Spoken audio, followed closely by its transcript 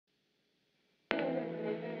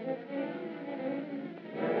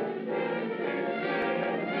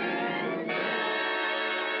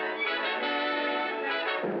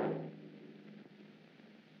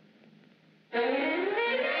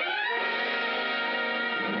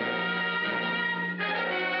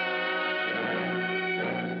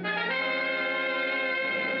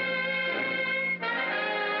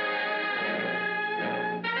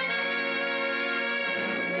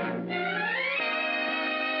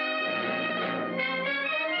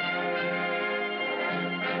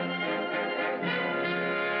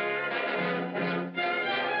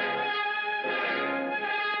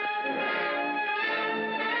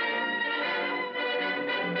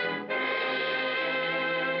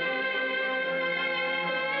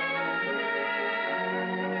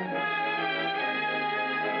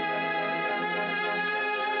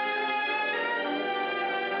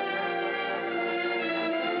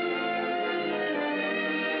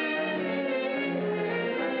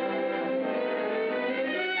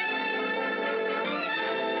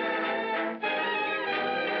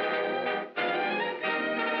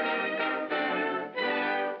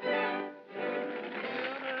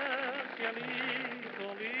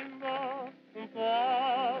cielito lindo junto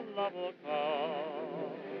a la boca.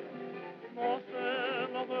 No se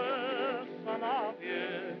lo besa nadie,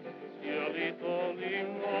 cielito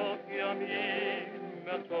lindo que a mí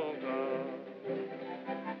me toca.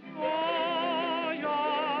 Ay,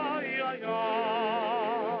 ay, ay, ay,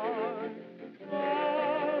 ay,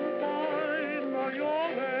 no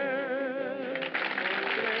llores,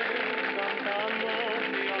 porque cantando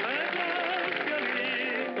y alegre,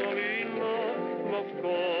 cielito lindo, los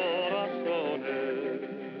corazones.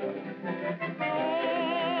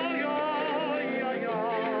 Ay, ay, ay, ay,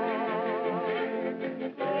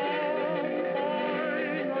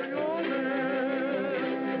 no llores,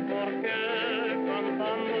 porque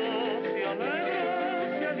cantando se alegra,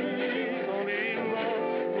 cielito lindo,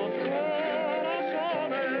 los corazones.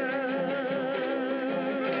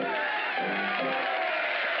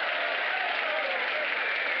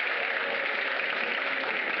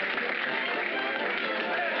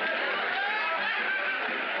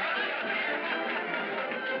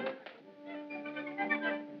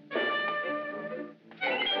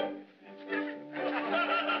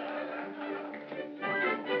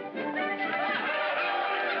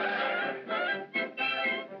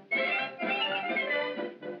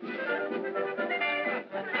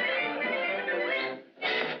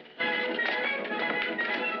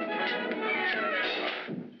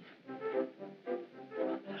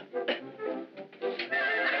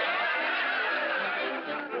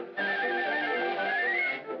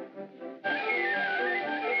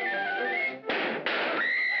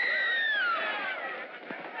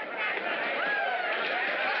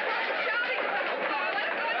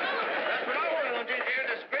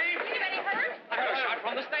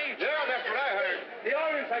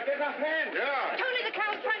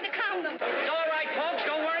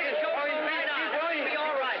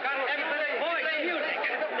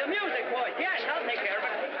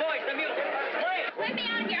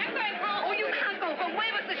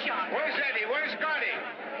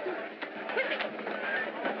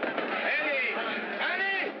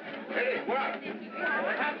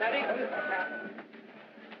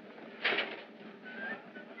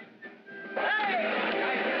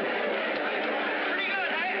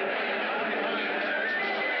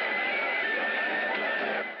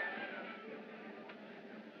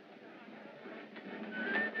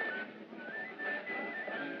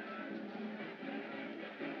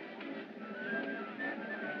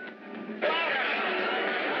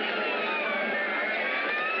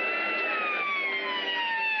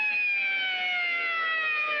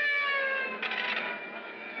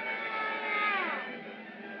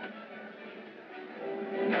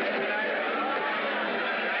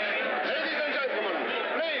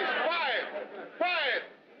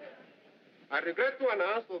 I regret to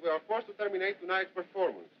announce that we are forced to terminate tonight's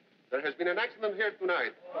performance. There has been an accident here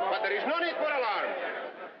tonight, but there is no need for alarm.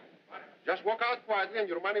 Just walk out quietly and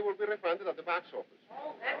your money will be refunded at the box office.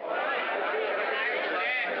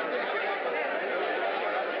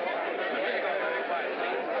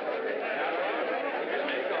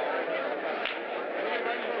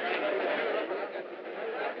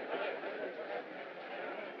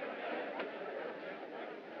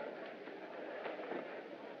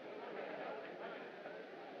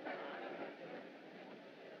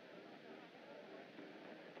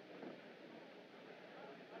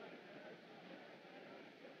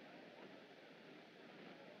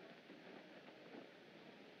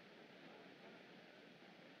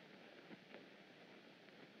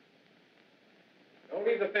 Don't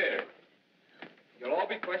leave the theater. You'll all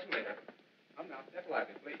be questioned later. Come now, step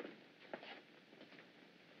lively, please.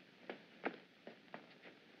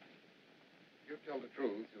 If you tell the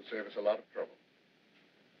truth, you'll save us a lot of trouble.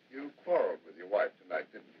 You quarreled with your wife tonight,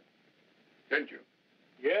 didn't you? Didn't you?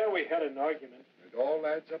 Yeah, we had an argument. It all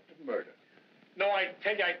adds up to murder. No, I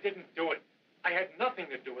tell you, I didn't do it. I had nothing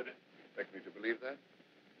to do with it. You expect me to believe that?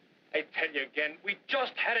 I tell you again, we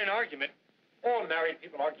just had an argument. All married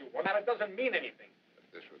people argue one night. It doesn't mean anything. But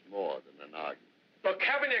this was more than an argument. Look,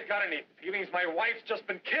 haven't you got any feelings? My wife's just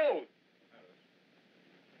been killed.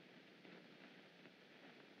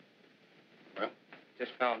 Well?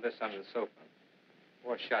 Just found this under the sofa.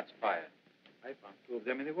 4 shots fired. I found 2 of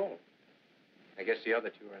them in the wall. I guess the other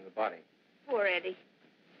 2 are in the body. Poor Eddie.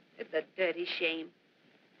 It's a dirty shame.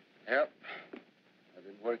 Yep. I've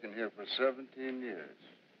been working here for 17 years.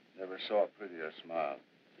 Never saw a prettier smile.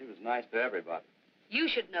 He was nice to everybody. You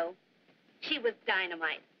should know. She was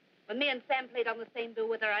dynamite. When me and Sam played on the same bill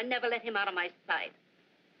with her, I never let him out of my sight.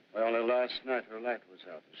 Well, only last night her light was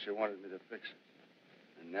out, and she wanted me to fix it.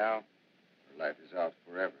 And now, her light is out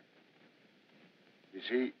forever. You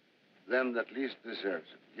see, them that least deserves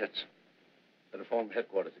it gets it. Inform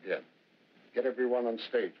headquarters again. Get everyone on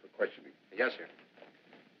stage for questioning. Yes, sir.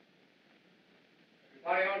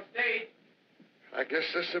 Everybody on stage. I guess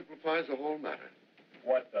this simplifies the whole matter.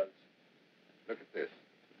 What does? Look at this.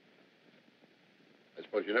 I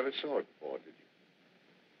suppose you never saw it before, did you?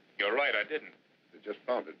 You're right, I didn't. You just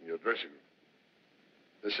found it in your dressing room.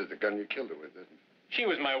 This is the gun you killed her with, isn't it? She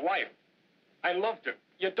was my wife. I loved her.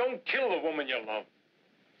 You don't kill the woman you love.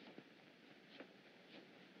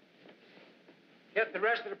 Get the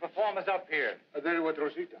rest of the performers up here. There with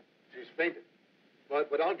Rosita. She's fainted.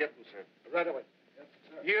 But I'll get them, sir. Right away. Yes,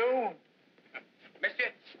 sir. You?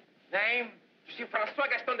 Monsieur, Name? je suis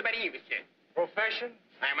François Gaston de Barry, monsieur. Profession?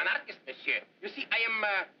 I am an artist, monsieur. You see, I am,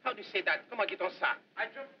 how do you say that? Comment dit-on ça?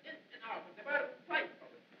 I jump in and out of the barrel twice.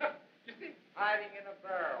 You see? Hiding in a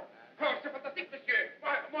barrel. Oh, c'est fantastique, monsieur.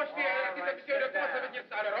 Moi, je suis artiste, monsieur. Comment ça veut dire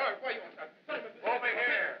ça, alors? Voyons ça. Over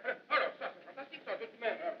here. Alors, ça, c'est fantastique, ça, tout de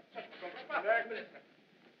même. Ça, je ne comprends pas.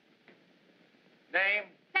 Name?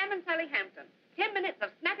 Sam and Sally Hampton. 10 minutes of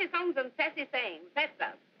snappy songs and sassy sayings. That's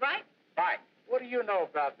us, right? Right. What do you know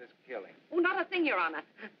about this killing? Oh, not a thing, Your Honor.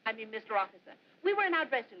 I mean, Mr. Officer. We were in our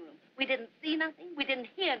dressing room. We didn't see nothing, we didn't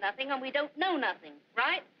hear nothing, and we don't know nothing,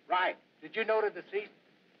 right? Right. Did you know the deceased?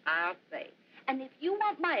 I'll say. And if you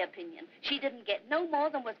want my opinion, she didn't get no more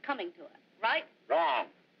than was coming to her, right? Wrong.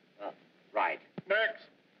 Right. Next.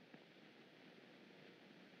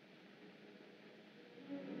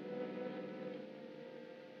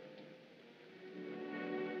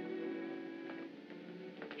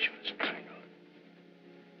 She was strangled.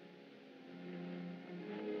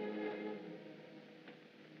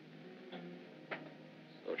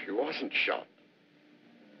 So she wasn't shot.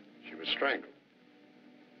 She was strangled.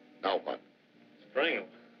 Now what? Strangled.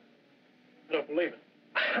 I don't believe it.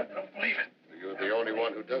 I don't believe it. You're the only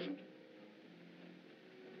one who doesn't.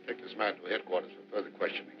 Take this man to headquarters for further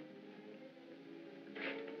questioning.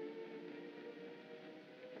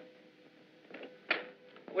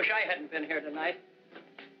 Wish I hadn't been here tonight.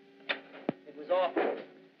 It was awful.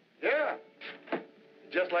 Yeah.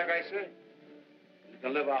 Just like I said. You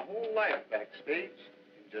can live a whole life backstage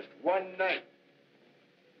in just one night.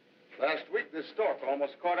 Last week, this stork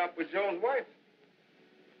almost caught up with Joan's wife.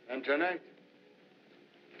 And tonight,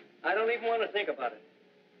 I don't even want to think about it.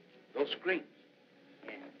 those screams.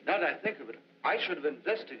 Yeah. Now that I think of it, I should have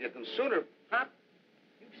investigated them sooner. Pop,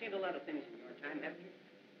 you've seen a lot of things in your time, haven't you?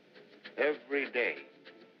 Every day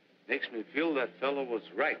makes me feel that fellow was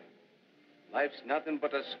right. Life's nothing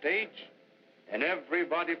but a stage, and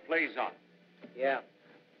everybody plays on. Yeah.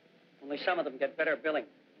 Only some of them get better billing.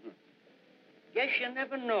 Guess you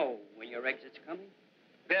never know when your exit's coming.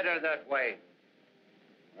 Better that way.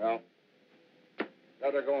 Well,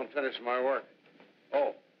 better go and finish my work.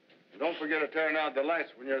 Oh, and don't forget to turn out the lights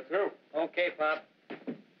when you're through. Okay, Pop.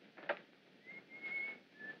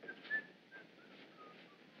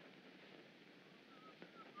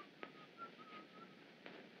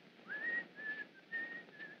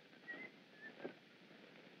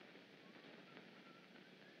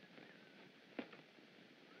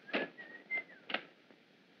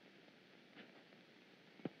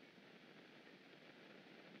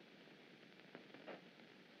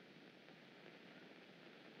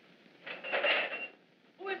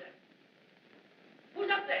 Who is it? Who's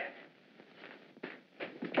up there?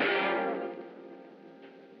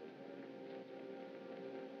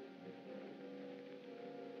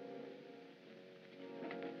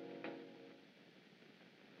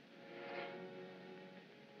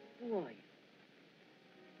 Who are you?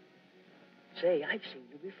 Say, I've seen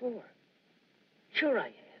you before. Sure I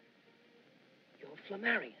have. You're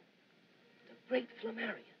Flamarion. The Great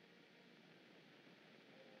Flamarion.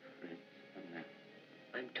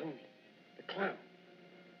 I'm Tony, the clown.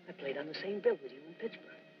 I played on the same bill with you in Pittsburgh.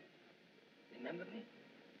 Remember me?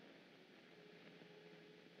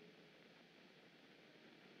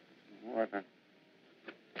 What?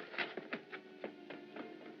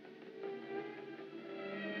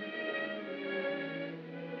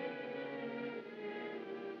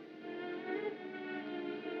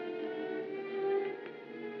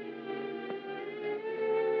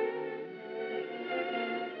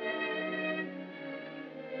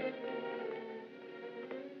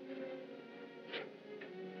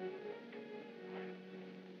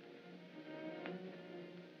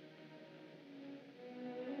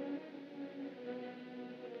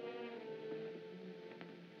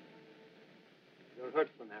 You're hurt,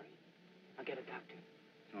 Flamarion. I'll get a doctor.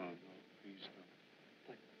 No, please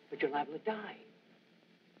don't. But you're liable to die.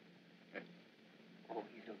 Oh,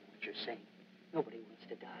 you don't know what you're saying. Nobody wants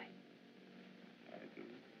to die. I do.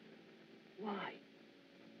 Why?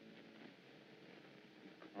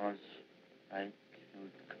 Because I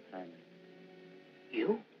killed Connie.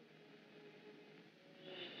 You?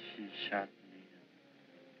 She shot me.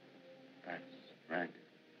 I strangled.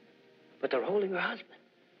 But they're holding her husband.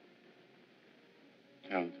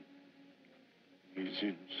 Tell them he's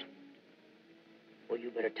innocent. Well,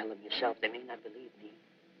 you better tell them yourself. They may not believe me.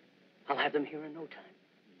 I'll have them here in no time.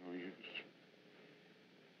 No use.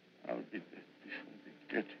 I'll be dead before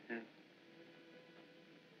they get here.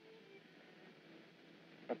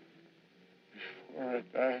 But before I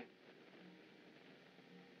die,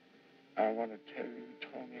 I want to tell you,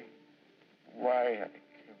 Tony, why I killed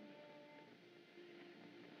him.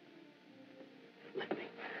 Let me.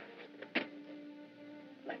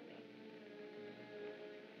 Let me.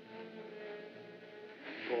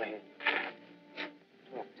 Go ahead.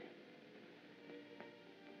 Talk to him.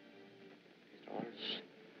 It all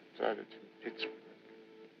started in Pittsburgh.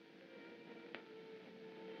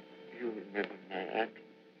 You remember my act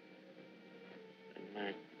and my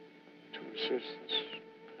two sisters,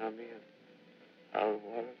 Connie and Hal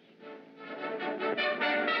Wallace.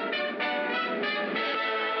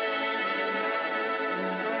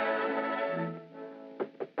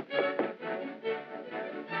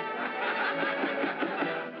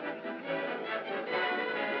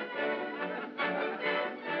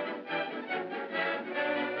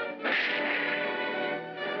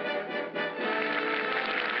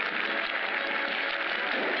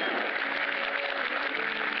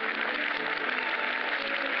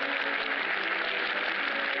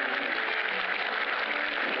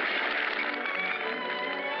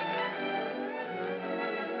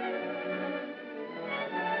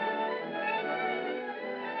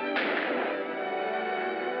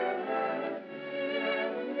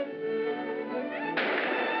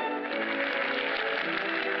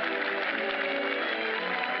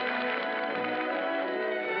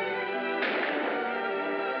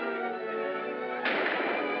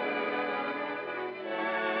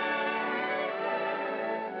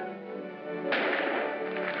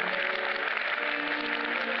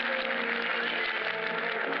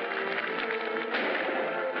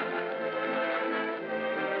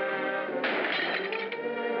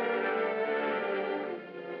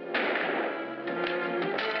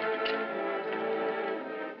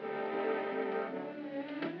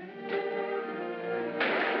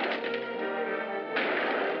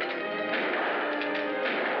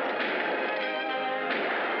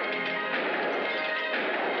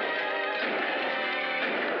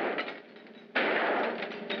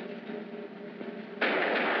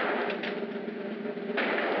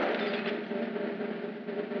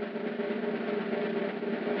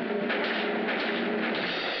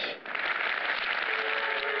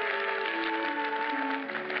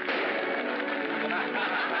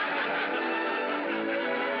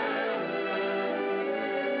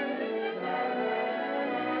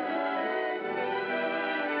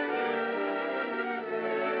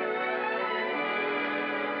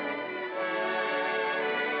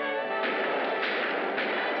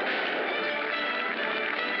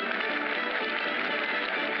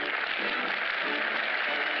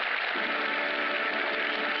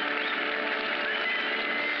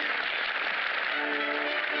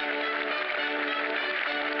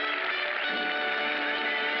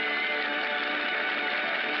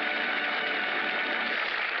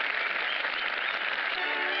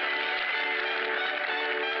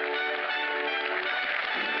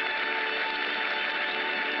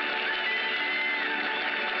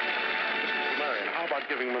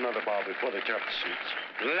 Giving him another bow before they jump the seats.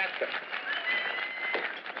 Let them.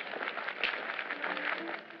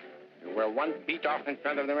 You were one beat off in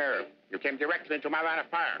front of the mirror. You came directly into my line of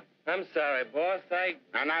fire. I'm sorry, boss.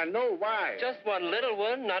 And I know why. Just one little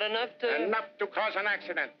one, not enough to... Enough to cause an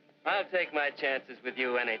accident. I'll take my chances with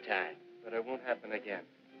you anytime, but it won't happen again.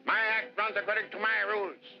 My act runs according to my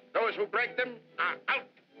rules. Those who break them are out.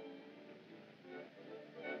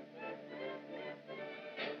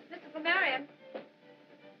 Mr. Flamarion.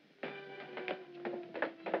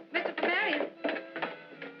 Mr. Flamarion.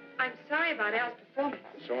 I'm sorry about Al's performance.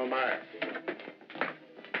 So am I.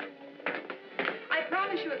 I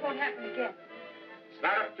promise you it won't happen again. It's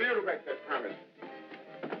not up to you to make that promise.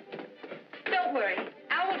 Don't worry.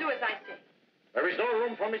 Al will do as I say. There is no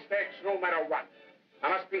room for mistakes, no matter what. I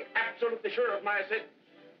must be absolutely sure of my assistance.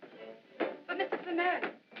 But, Mr.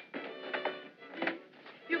 Flamarion,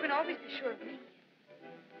 you can always be sure of me.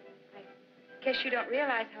 I guess you don't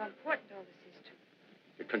realize how important all this is to me.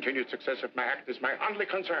 The continued success of my act is my only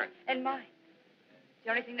concern. And mine. It's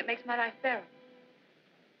the only thing that makes my life bearable.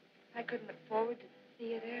 I couldn't look forward to the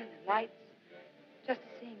theater and the lights, just to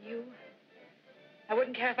seeing you. I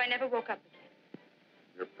wouldn't care if I never woke up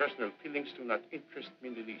again. Your personal feelings do not interest me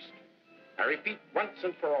in the least. I repeat once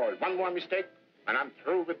and for all, one more mistake, and I'm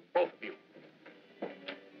through with both of you.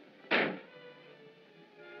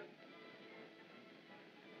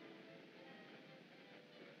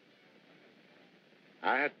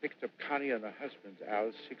 I had picked up Connie and her husband,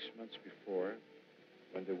 Al, 6 months before,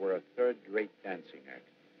 when they were a third-rate dancing act.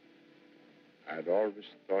 I had always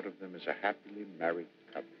thought of them as a happily married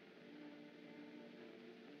couple.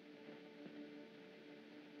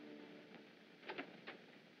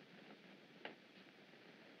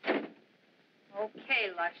 Okay,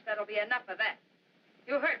 Lush, that'll be enough of that.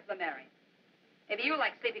 You heard Flamarion. Maybe you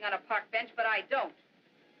like sleeping on a park bench, but I don't.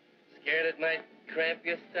 Scared it might cramp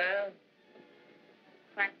your style?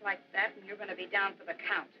 Crack like that, and you're going to be down for the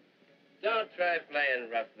count. Don't try playing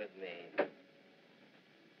rough with me.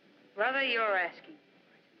 Brother, you're asking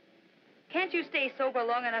for it. Can't you stay sober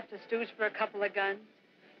long enough to stooge for a couple of guns?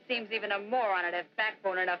 Seems even a moron would have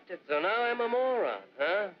backbone enough to... So now I'm a moron,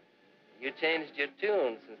 huh? You changed your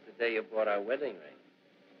tune since the day you bought our wedding ring.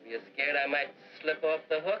 Were you scared I might slip off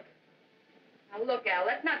the hook? Now, look, Al,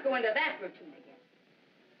 let's not go into that routine again.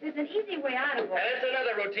 There's an easy way out of it. And it's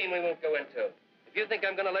another routine we won't go into. If you think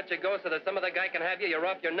I'm going to let you go so that some other guy can have you, you're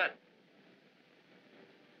off your nut.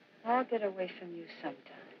 I'll get away from you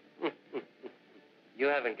sometime. You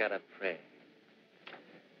haven't got a prayer.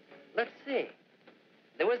 Let's see.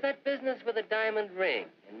 There was that business with a diamond ring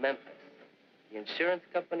in Memphis. The insurance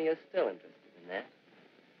company is still interested in that.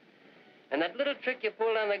 And that little trick you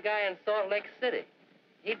pulled on the guy in Salt Lake City.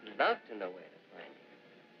 He'd love to know where to find you.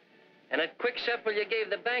 And that quick shuffle you gave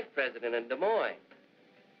the bank president in Des Moines.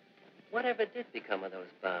 Whatever did become of those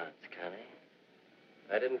bonds, Connie?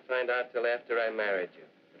 I didn't find out till after I married you.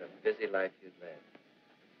 What a busy life you'd led.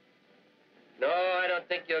 No, I don't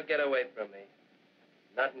think you'll get away from me.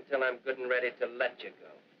 Not until I'm good and ready to let you go.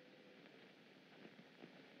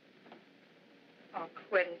 Oh,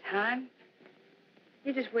 quit it, hon.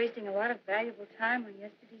 You're just wasting a lot of valuable time on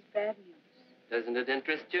yesterday's bad news. Doesn't it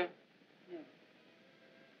interest you? No.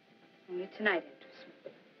 Only tonight interests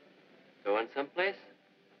me. Going someplace?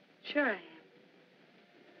 Sure I am.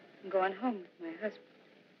 I'm going home with my husband.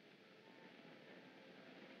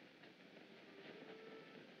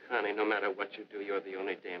 Connie, no matter what you do, you're the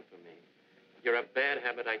only dame for me. You're a bad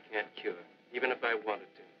habit I can't cure, even if I wanted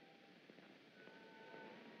to.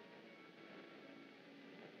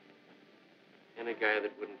 Any guy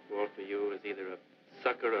that wouldn't fall for you is either a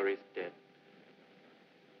sucker or he's dead.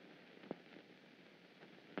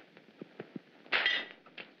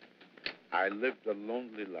 I lived a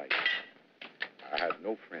lonely life. I had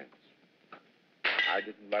no friends. I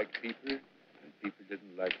didn't like people, and people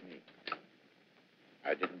didn't like me.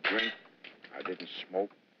 I didn't drink. I didn't smoke.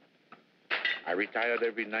 I retired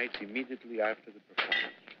every night immediately after the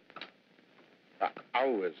performance. For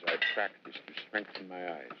hours I practiced to strengthen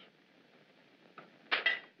my eyes.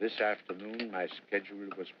 This afternoon, my schedule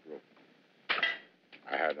was broken.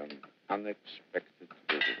 I had an unexpected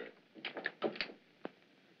visitor.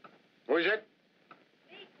 Who is it?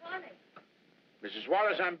 Me, Connie. Mrs.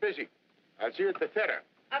 Wallace, I'm busy. I'll see you at the theater.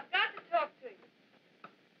 I've got to talk to you.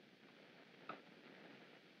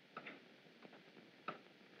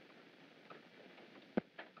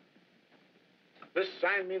 This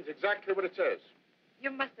sign means exactly what it says. You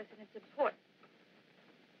must listen. It's important.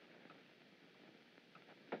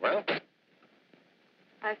 Well?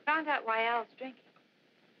 I found out why Al's drinking.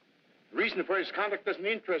 The reason for his conduct doesn't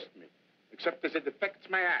interest me, except as it affects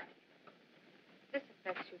my act. This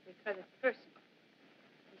affects you because it's personal.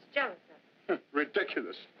 He's jealous of it.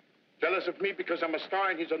 Ridiculous. Jealous of me because I'm a star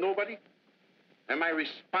and he's a nobody? Am I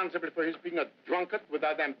responsible for his being a drunkard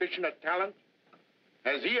without ambition or talent?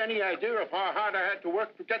 Has he any idea of how hard I had to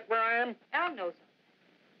work to get where I am? Al knows all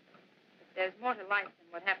that. But there's more to life than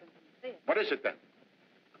what happens in the theater. What is it then?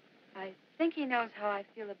 I think he knows how I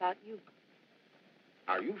feel about you.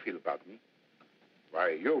 How you feel about me?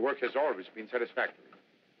 Why, your work has always been satisfactory.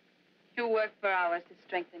 You work for hours to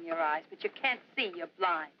strengthen your eyes, but you can't see. You're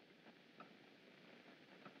blind.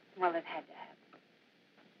 Well, it had to happen.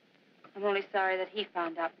 I'm only sorry that he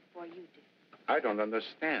found out before you did. I don't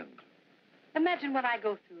understand. Imagine what I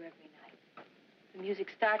go through every night. The music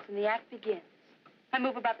starts and the act begins. I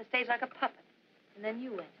move about the stage like a puppet. And then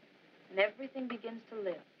you enter. And everything begins to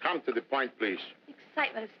live. Come to the point, please. The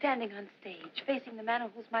excitement of standing on stage, facing the man who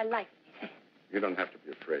holds my life in his hands. You don't have to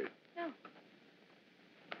be afraid. No.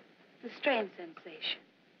 The strange sensation.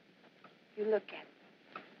 You look at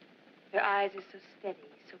them. Their eyes are so steady,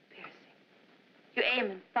 so piercing. You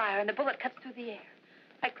aim and fire, and the bullet cuts through the air.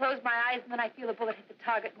 I close my eyes, and then I feel the bullet hit the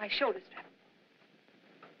target, and my shoulder strap.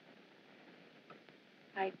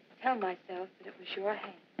 I tell myself that it was your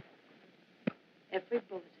hand. Every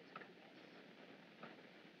bullet is a caress.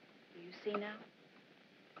 Do you see now?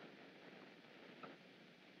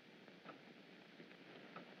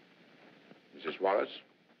 Mrs. Wallace,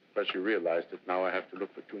 plus you realize that now I have to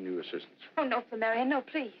look for 2 new assistants. Oh, no, Flamarion, no,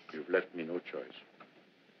 please. You've left me no choice.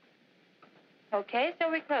 Okay,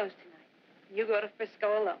 so we close tonight. You go to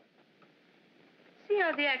Frisco alone. See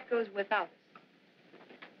how the act goes without us.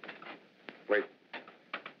 Wait.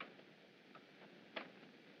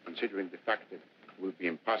 Considering the fact that it will be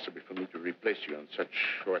impossible for me to replace you on such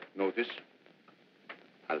short notice,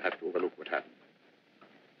 I'll have to overlook what happened.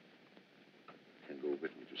 You can go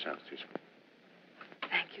with me to San Francisco.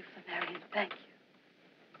 Thank you, Flamarion, thank you.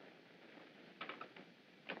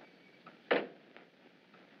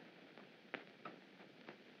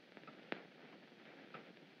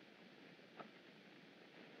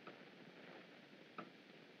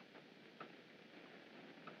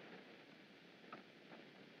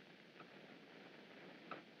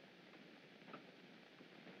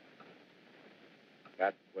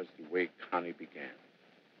 That was the way Connie began.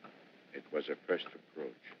 It was a first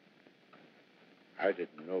approach. I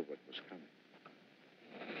didn't know what was coming.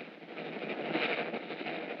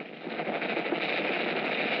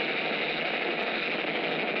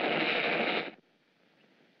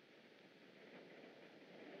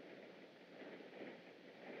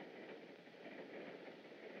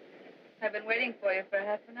 I've been waiting for you for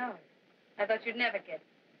half an hour. I thought you'd never get it.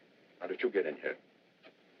 How did you get in here?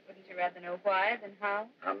 Wouldn't you rather know why than how?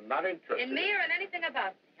 I'm not interested. In me or in anything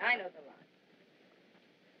about me. I know the line.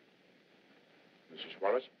 Mrs.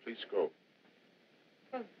 Wallace, please go.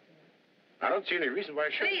 Close I don't see any reason why I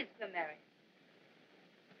should. Please, Flamarion.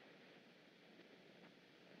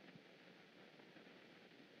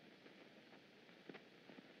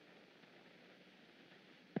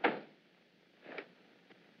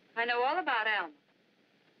 I know all about Alma.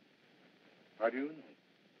 How do you know?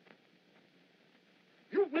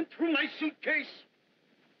 You went through my suitcase.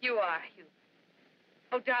 You are, Hugh.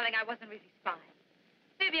 Oh, darling, I wasn't really spying.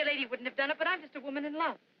 Maybe a lady wouldn't have done it, but I'm just a woman in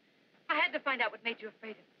love. I had to find out what made you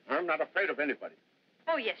afraid of me. I'm not afraid of anybody.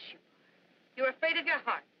 Oh, yes, you are. You're afraid of your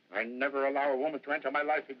heart. I never allow a woman to enter my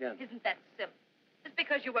life again. Isn't that silly? Just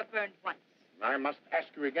because you were burned once. I must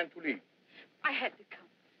ask you again to leave. I had to come.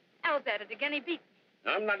 Al's at it again. He beat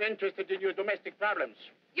me. I'm not interested in your domestic problems.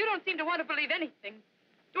 You don't seem to want to believe anything.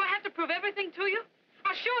 Do I have to prove everything to you?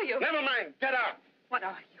 I'll show you. Never mind. Get out. What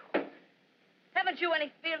are you? Haven't you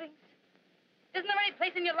any feelings? Isn't there any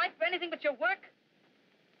place in your life for anything but your work?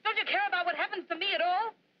 Don't you care about what happens to me at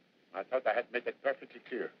all? I thought I had made it perfectly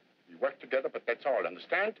clear. We work together, but that's all.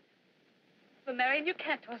 Understand? Flamarion, you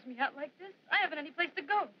can't toss me out like this. I haven't any place to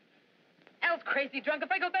go. Al's crazy drunk. If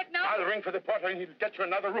I go back now... I'll ring for the porter and he'll get you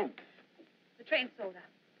another room. The train's sold out.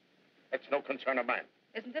 That's no concern of mine.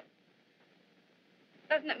 Isn't it?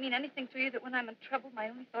 Doesn't it mean anything to you that when I'm in trouble, my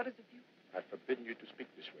only thought is of you? I've forbidden you to speak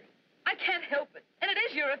this way. I can't help it. And it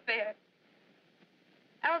is your affair.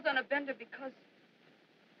 Al's on a bender because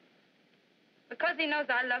he knows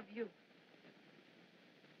I love you.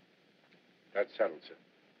 That's settled, sir.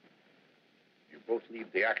 You both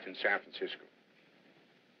leave the act in San Francisco.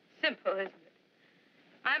 Simple, isn't it?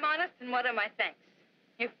 I'm honest, and what are my thanks?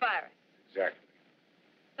 You fire us. Exactly.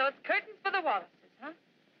 So it's curtains for the Wallaces, huh?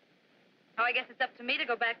 Now, I guess it's up to me to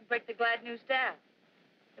go back and break the glad news to Al.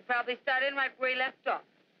 He'll probably start in right where he left off.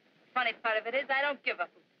 The funny part of it is I don't give a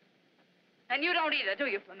hoot. And you don't either, do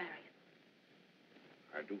you, Flamarion?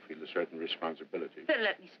 I do feel a certain responsibility. Then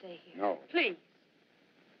let me stay here. No. Please.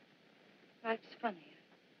 Life's funny.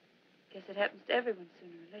 I guess it happens to everyone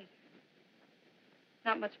sooner or later.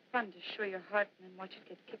 Not much fun to show your heart and then watch it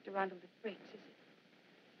get kicked around till it breaks, is it?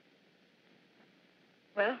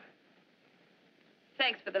 Well,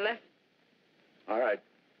 thanks for the lesson. All right.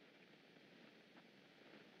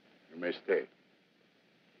 You may stay.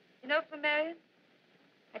 You know, Flamarion,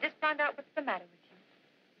 I just found out what's the matter with you.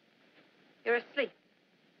 You're asleep.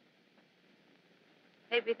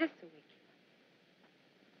 Maybe this will wake you.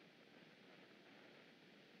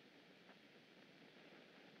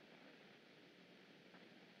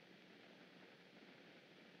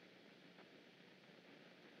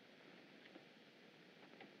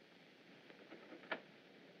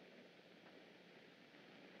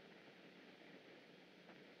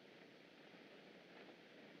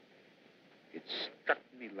 It struck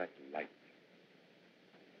me like lightning.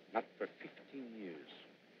 Not for 15 years,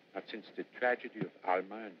 not since the tragedy of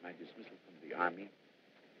Alma and my dismissal from the army,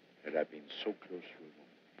 had I been so close to a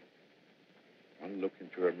woman. One look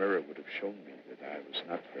into her mirror would have shown me that I was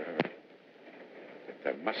not for her, that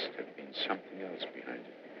there must have been something else behind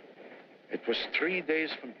it. It was 3 days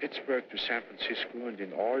from Pittsburgh to San Francisco, and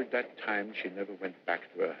in all that time, she never went back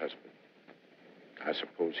to her husband. I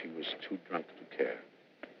suppose he was too drunk to care.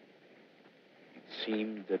 It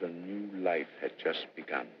seemed that a new life had just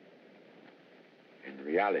begun. In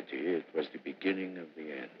reality, it was the beginning of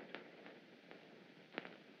the end.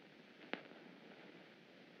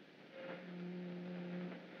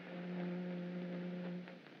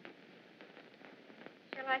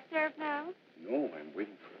 Shall I serve now? No, I'm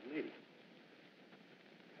waiting for a lady.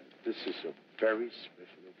 And this is a very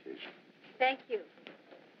special occasion. Thank you.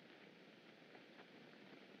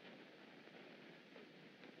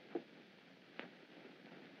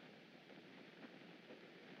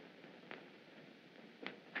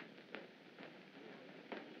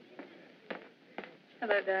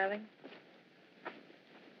 Hello, darling.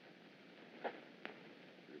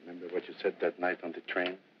 Remember what you said that night on the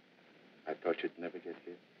train? I thought you'd never get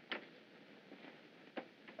here.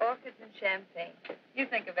 Orchids and champagne. You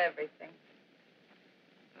think of everything.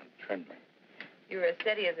 I'm trembling. You were as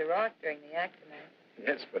steady as a rock during the act tonight.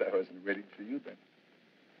 Yes, but I wasn't ready for you then.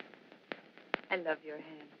 I love your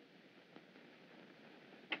hand.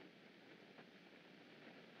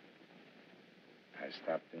 I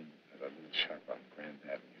stopped in at a little shop on Grand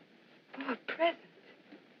Avenue. Oh, a present.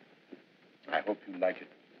 I hope you like it.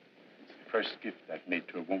 It's the first gift I've made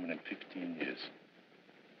to a woman in 15 years.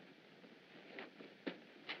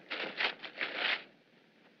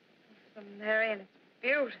 Flamarion, it's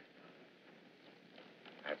beautiful.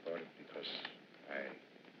 I bought it because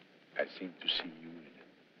I seem to see you in it.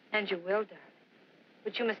 And you will, darling.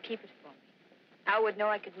 But you must keep it for me. Al would know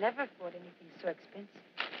I could never afford anything so expensive.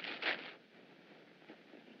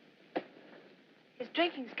 His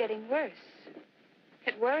drinking's getting worse.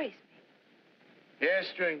 It worries me. Yes,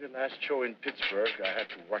 during the last show in Pittsburgh, I had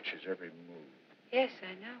to watch his every move. Yes,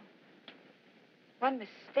 I know. One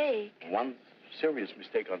mistake. One serious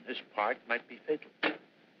mistake on his part might be fatal.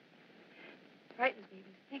 Frightens me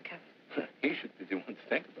even to think of it. He should be the one to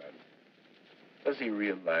think about it. Does he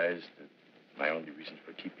realize that my only reason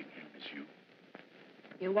for keeping him is you?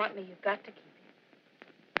 You want me, you've got to keep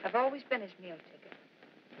him. I've always been his meal ticket.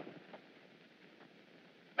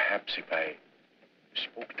 Perhaps if I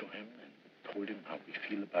spoke to him and told him how we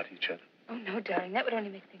feel about each other. Oh, no, darling, that would only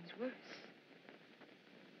make things worse.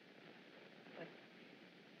 But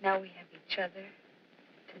now we have each other,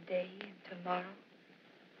 today and tomorrow,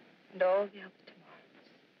 and all the other tomorrows.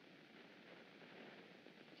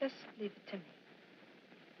 Just leave it to me.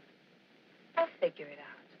 I'll figure it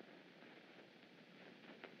out.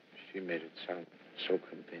 She made it sound so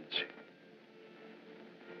convincing.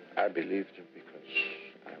 I believed her because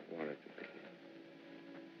I wanted to believe.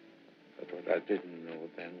 But what I didn't know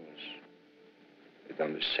then was that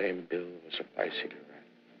on the same bill was a bicycle ride.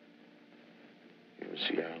 He was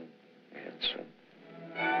young, handsome.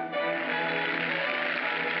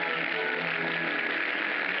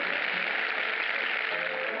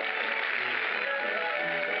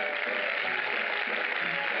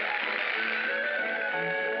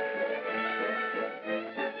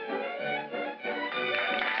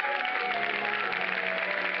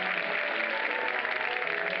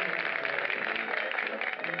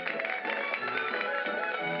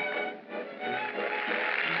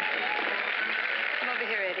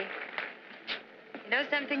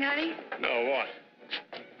 Something, honey? No, what?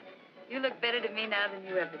 You look better to me now than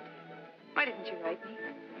you ever did. Why didn't you write me?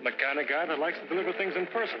 I'm the kind of guy that likes to deliver things in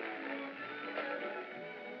person.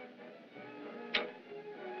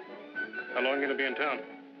 How long are you going to be in town?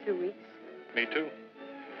 2 weeks. Me too.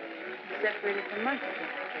 Separated for months ago,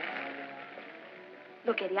 I guess.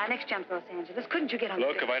 Look, Eddie, our next jump's Los Angeles. Couldn't you get on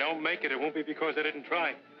Look, if I don't make it, it won't be because I didn't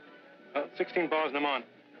try. 16 bars and I'm on.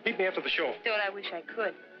 Meet me after the show. Still, I wish I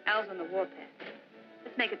could. Al's on the warpath.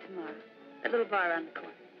 Let's make it tomorrow. That little bar around the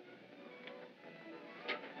corner.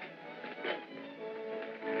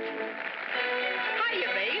 Hiya,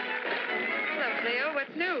 babe. Hello, Cleo.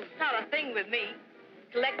 What's new? Not a thing with me.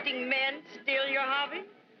 Collecting men still your hobby?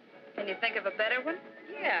 Can you think of a better one?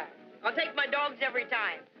 Yeah. I'll take my dogs every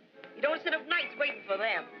time. You don't sit up nights waiting for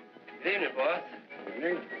them. Good evening, boss.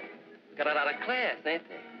 Got a lot of class, ain't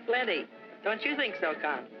they? Plenty. Don't you think so,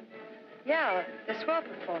 Con? Yeah, they're swell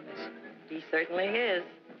performers. He certainly is.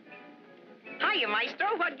 Hiya,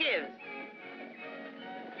 Maestro. What gives?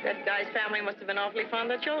 That guy's family must have been awfully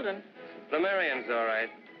fond of children. Flamarion's all right.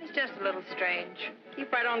 He's just a little strange.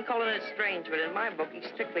 Keep right on calling it strange, but in my book, he's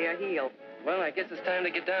strictly a heel. Well, I guess it's time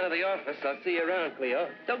to get down to the office. I'll see you around, Cleo.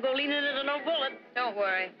 Don't go leaning into no bullet. Don't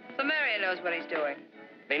worry. Flamarion knows what he's doing.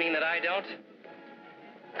 Meaning that I don't?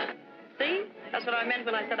 See? That's what I meant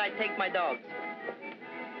when I said I'd take my dogs.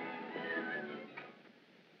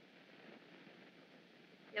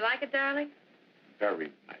 You like it, darling?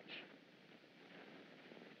 Very much.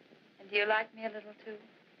 And do you like me a little, too?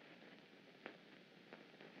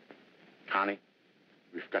 Connie,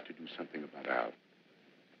 we've got to do something about Al.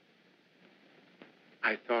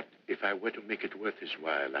 I thought if I were to make it worth his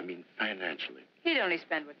while, I mean financially. He'd only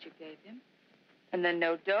spend what you gave him. And then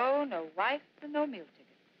no dough, no wife, and no meal ticket.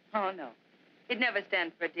 Oh, no. He'd never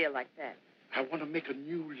stand for a deal like that. I want to make a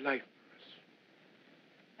new life for us.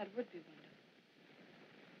 That would be wonderful.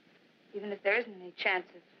 Even if there isn't any chance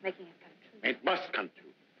of making it come true. It must come true.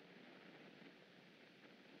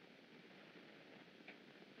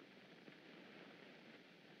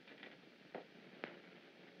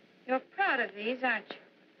 You're proud of these, aren't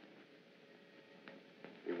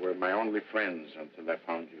you? You were my only friends until I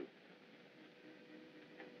found you.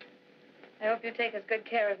 I hope you take as good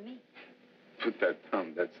care of me. Put that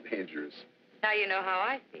thumb, that's dangerous. Now you know how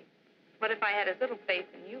I feel. What if I had as little faith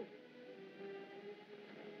in you?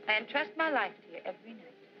 I entrust my life to you every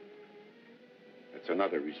night. That's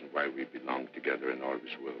another reason why we belong together and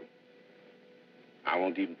always will. I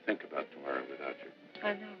won't even think about tomorrow without you.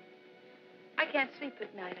 I know. I can't sleep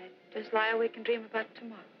at night. I just lie awake and dream about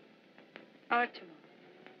tomorrow. Or tomorrow.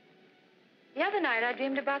 The other night, I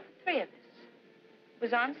dreamed about the three of us. It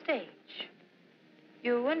was on stage.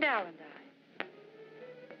 You and Al and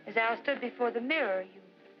I. As Al stood before the mirror, you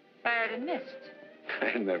fired and missed.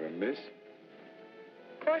 I never miss.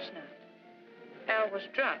 Of course not. Al was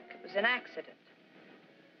drunk. It was an accident.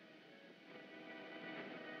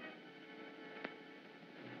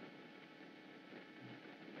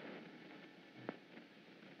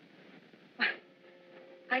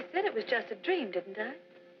 I said it was just a dream, didn't I?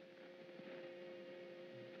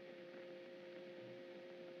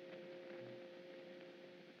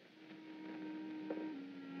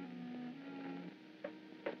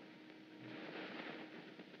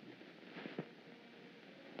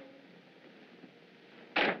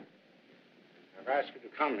 I've asked you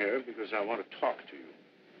to come here because I want to talk to you.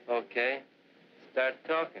 Okay. Start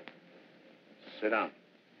talking. Sit down.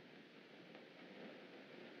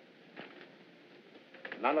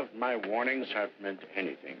 None of my warnings have meant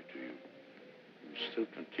anything to you. You still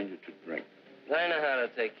continue to drink. I know how to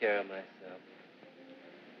take care of myself.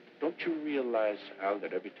 Don't you realize, Al,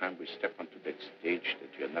 that every time we step onto that stage that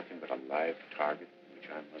you're nothing but a live target, which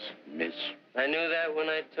I must miss? I knew that when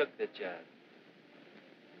I took the job.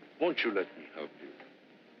 Won't you let me help you?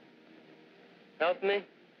 Help me?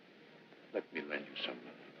 Let me lend you some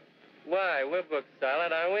money. Why? We're booked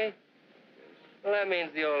solid, aren't we? Well, that means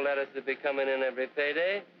the old letters will be coming in every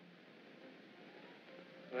payday.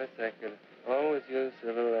 Of course, I could always use a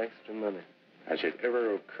little extra money. Has it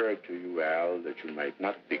ever occurred to you, Al, that you might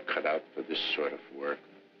not be cut out for this sort of work?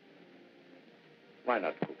 Why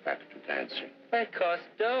not go back to dancing? That costs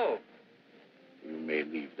dough. You may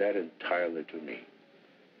leave that entirely to me.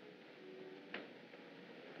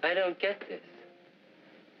 I don't get this.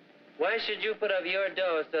 Why should you put up your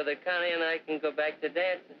dough so that Connie and I can go back to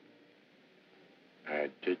dancing? I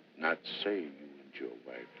did not say you and your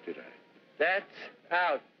wife, did I? That's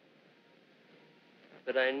out.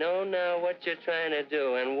 But I know now what you're trying to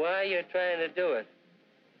do and why you're trying to do it.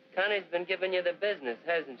 Connie's been giving you the business,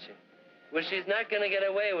 hasn't she? Well, she's not going to get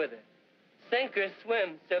away with it. Sink or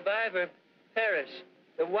swim, survive or perish.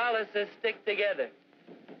 The Wallaces stick together.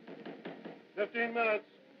 15 minutes.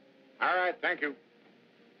 All right, thank you.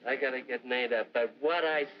 I got to get made up, but what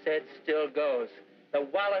I said still goes. The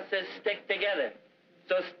Wallaces stick together.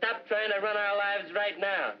 So stop trying to run our lives right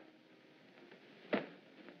now.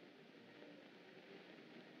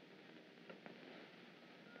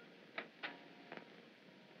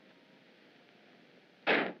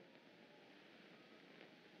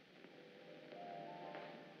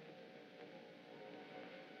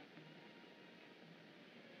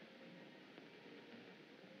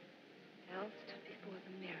 Al stood before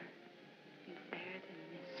the mirror. He fired and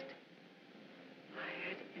missed.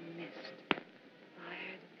 Fired and missed.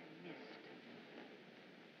 Fired and missed.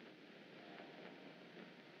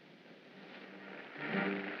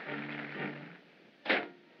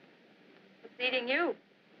 What's eating you?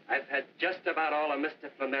 I've had just about all of Mr.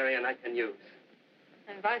 Flamarion I can use.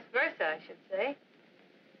 And vice versa, I should say.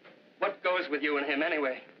 What goes with you and him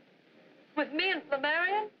anyway? With me and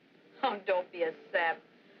Flamarion? Oh, don't be a sap.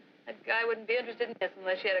 That guy wouldn't be interested in this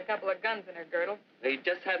unless she had a couple of guns in her girdle. He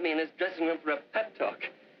just had me in his dressing room for a pep talk,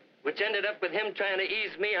 which ended up with him trying to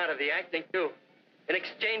ease me out of the acting, too, in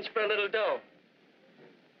exchange for a little dough.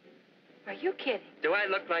 Are you kidding? Do I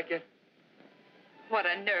look like it? What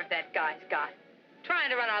a nerve that guy's got.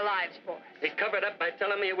 Trying to run our lives for us. He covered up by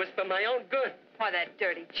telling me it was for my own good. Why, that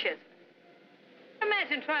dirty chisel.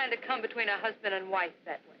 Imagine trying to come between a husband and wife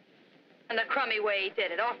that way. And the crummy way he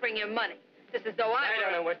did it, offering you money. Just as though I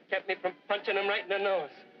don't know what kept me from punching him right in the nose.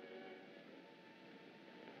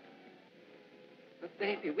 But,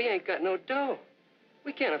 baby, we ain't got no dough.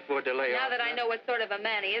 We can't afford to lay off. Now that I know what sort of a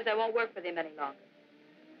man he is, I won't work with him any longer.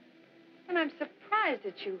 And I'm surprised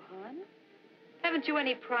at you, hon. Haven't you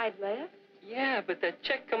any pride left? Yeah, but that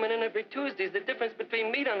check coming in every Tuesday is the difference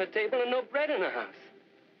between meat on the table and no bread in the house.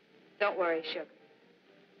 Don't worry, sugar.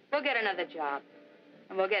 We'll get another job.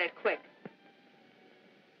 And we'll get it quick.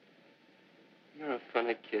 You're a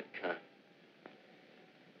funny kid, Con.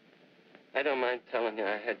 I don't mind telling you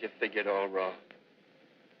I had you figured all wrong.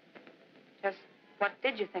 Just what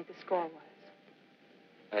did you think the score was?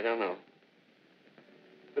 I don't know.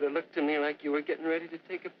 But it looked to me like you were getting ready to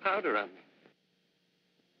take a powder on me.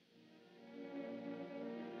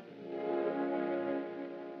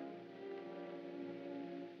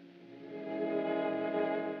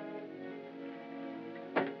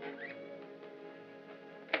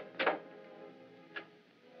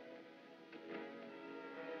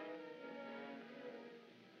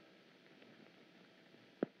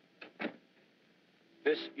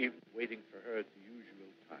 This evening, waiting for her at the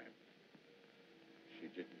usual time. She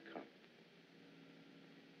didn't come.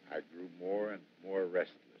 I grew more and more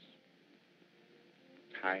restless.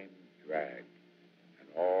 Time dragged, and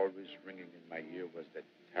always ringing in my ear was that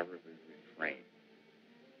terrible refrain,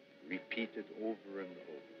 repeated over and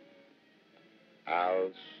over. Al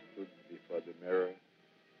stood before the mirror.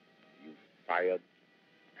 You fired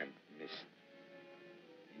and missed.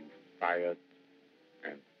 You fired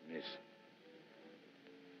and missed.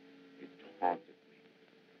 It haunted me.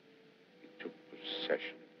 It took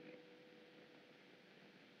possession of me.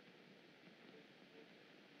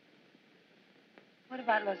 What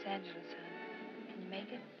about Los Angeles, hon? Can you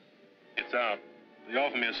make it? It's out. They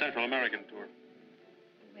offered me a Central American tour.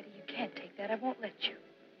 Eddie, you can't take that. I won't let you.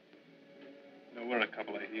 No, we're a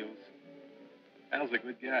couple of heels. Al's a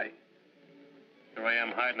good guy. Here I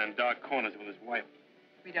am hiding in dark corners with his wife.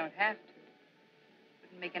 We don't have to.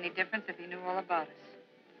 Wouldn't make any difference if he knew all about us.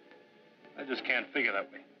 I just can't figure that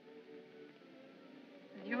way.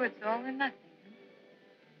 With you, it's all or nothing.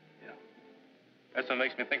 Yeah. That's what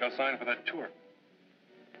makes me think I'll sign for that tour.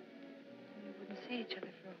 We wouldn't see each other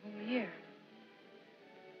for a whole year.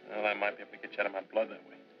 Well, I might be able to get you out of my blood that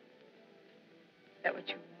way. Is that what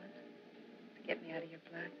you want? To get me out of your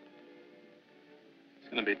blood? It's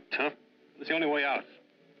going to be tough. It's the only way out.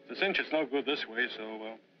 It's a cinch, it's no good this way, so,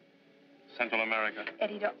 well, Central America.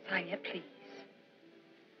 Eddie, don't sign yet, please.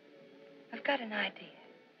 I've got an idea.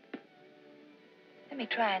 Let me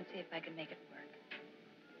try and see if I can make it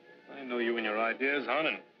work. I know you and your ideas, hon,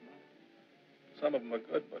 and some of them are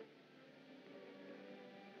good, but...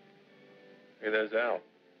 Hey, there's Al.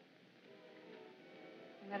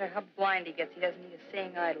 No matter how blind he gets, he doesn't need a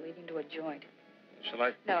seeing eye to lead him to a joint. Shall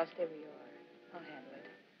I? No, stay where you are. I'll handle it.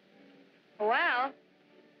 Oh, Al.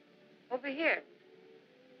 Over here.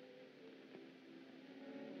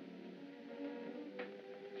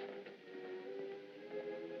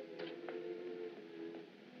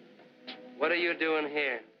 What are you doing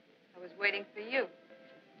here? I was waiting for you.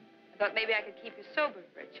 I thought maybe I could keep you sober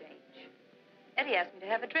for a change. Eddie asked me to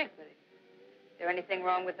have a drink with him. Is there anything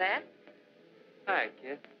wrong with that? Hi,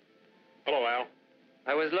 kid. Hello, Al.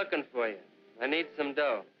 I was looking for you. I need some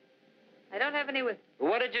dough. I don't have any with me.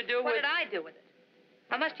 What did you do What with... did I do with it?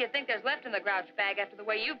 How much do you think there's left in the grouch bag after the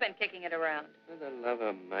way you've been kicking it around? For the love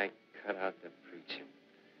of Mike, cut out the preaching.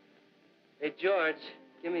 Hey, George,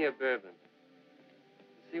 give me a bourbon.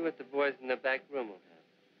 See what the boys in the back room will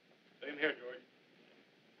have. Same here, George.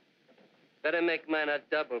 Better make mine a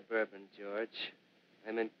double bourbon, George.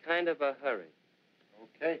 I'm in kind of a hurry.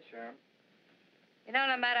 Okay, Chum. You know,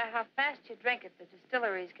 no matter how fast you drink it, the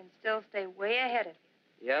distilleries can still stay way ahead of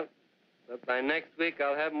you. Yep. But by next week,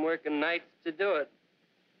 I'll have them working nights to do it.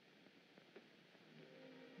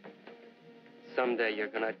 Someday you're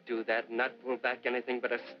gonna do that and not pull back anything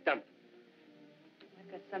but a stump. I've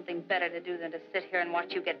got something better to do than to sit here and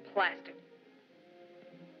watch you get plastered.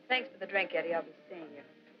 Thanks for the drink, Eddie. I'll be seeing you.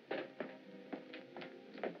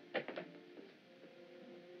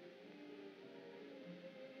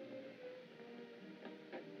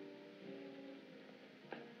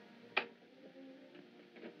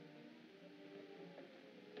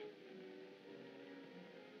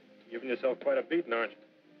 Giving yourself quite a beating, aren't you?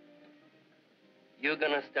 You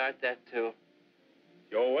gonna start that, too?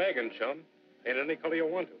 Your wagon, chum. Ain't it any color you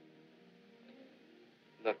want to.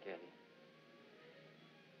 Look, Eddie.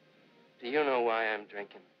 Do you know why I'm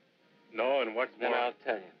drinking? No, and what's Then more... I'll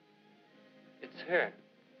tell you. It's her.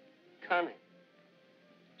 Connie.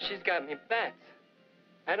 She's got me bats.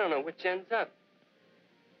 I don't know which end's up.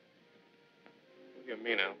 What do you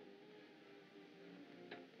mean, Al?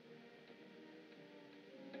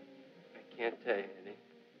 I can't tell you, Eddie.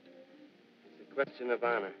 It's a question of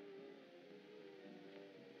honor.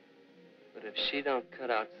 But if she don't cut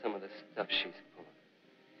out some of the stuff she's pulling,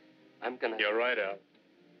 I'm gonna... You're right, Al.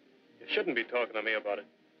 You shouldn't be talking to me about it.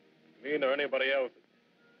 Me nor anybody else.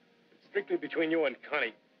 It's strictly between you and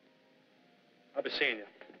Connie. I'll be seeing you.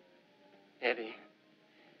 Eddie,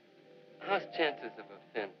 how's chances of a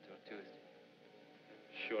fin till Tuesday?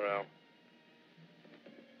 Sure, Al.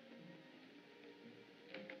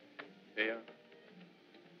 Here you are.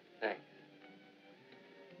 Thanks.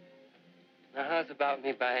 Now, how's about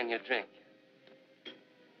me buying you a drink?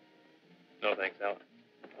 No, thanks, Al.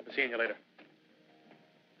 I'll be seeing you later.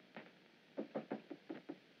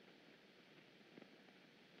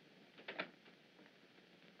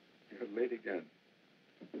 You're late again.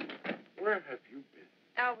 Where have you been?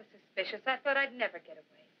 Al was suspicious. I thought I'd never get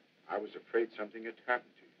away. I was afraid something had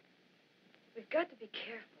happened to you. We've got to be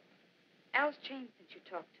careful. Al's changed since you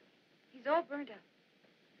talked to him. He's all burned up.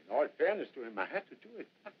 In all fairness to him, I had to do it.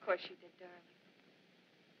 Of course you did, darling.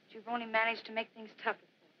 But you've only managed to make things tougher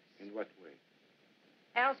for us. In what way?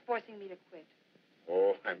 Al's forcing me to quit.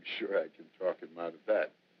 Oh, I'm sure I can talk him out of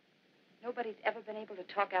that. Nobody's ever been able to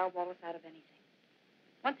talk Al Wallace out of anything.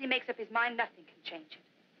 Once he makes up his mind, nothing can change it.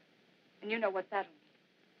 And you know what that'll mean.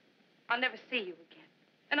 I'll never see you again.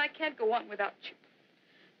 And I can't go on without you.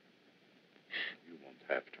 You won't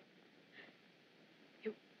have to.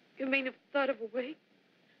 You mean you've thought of a way?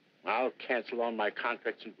 I'll cancel all my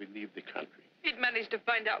contracts and we leave the country. He'd managed to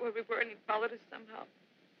find out where we were and he followed us somehow.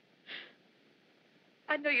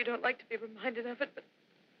 I know you don't like to be reminded of it, but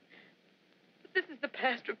this is the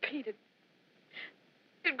past repeated.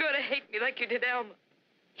 You'd grow to hate me like you did Alma.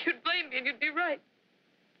 You'd blame me and you'd be right.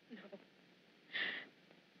 No.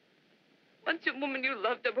 Once a woman you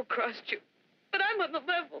love double-crossed you. But I'm on the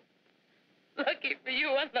level. Lucky for you,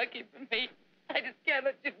 unlucky for me. I just can't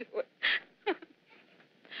let you do it.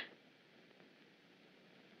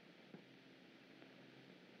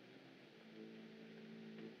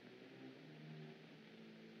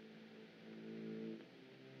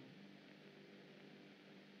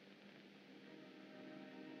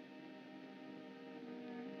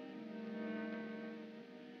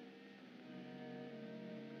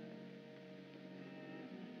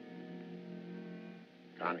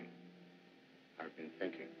 Connie, I've been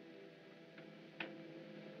thinking.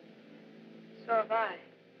 So have I.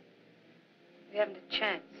 We haven't a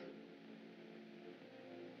chance.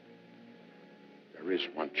 There is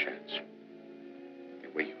one chance. The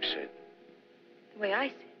way you said. The way I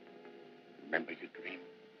said. Remember your dream?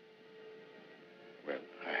 Well,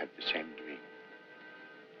 I had the same dream.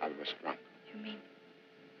 I was drunk. You mean?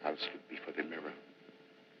 I stood before the mirror.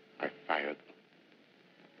 I fired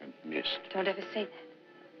and missed. Don't ever say that.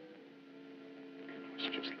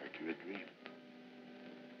 It was just like your dream.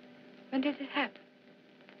 When did it happen?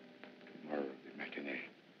 Tomorrow, the matinee.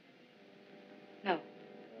 No.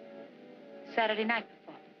 Saturday night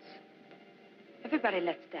performance. Everybody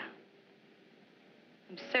lets down.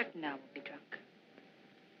 I'm certain I will be drunk.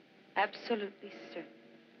 Absolutely certain.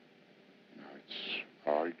 Now, it's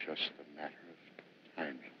all just a matter of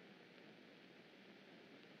timing.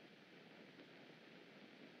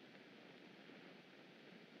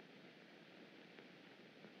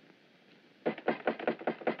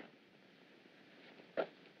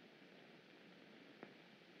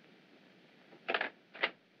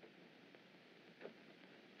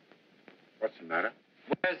 What's the matter?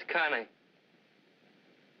 Where's Connie?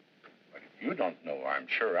 But if you don't know, I'm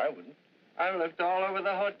sure I wouldn't. I looked all over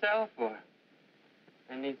the hotel for her.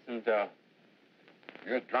 I need some dough.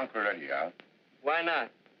 You're drunk already, Al. Why not?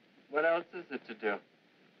 What else is it to do?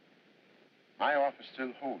 My office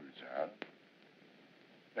still holds, Al.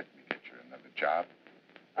 Let me get you another job.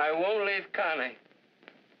 I won't leave Connie.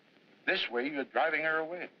 This way, you're driving her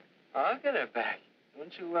away. I'll get her back.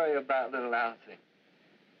 Don't you worry about little Alcy.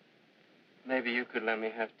 Maybe you could let me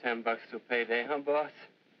have $10 to payday, huh, boss?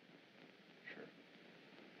 Sure.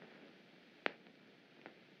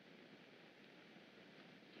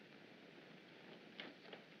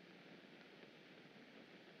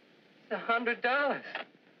 It's $100. I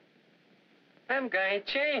haven't got any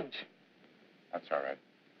change. That's all right.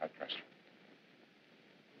 I trust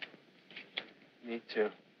you. Me too.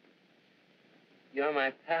 You're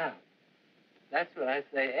my pal. That's what I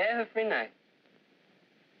say every night.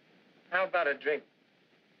 How about a drink?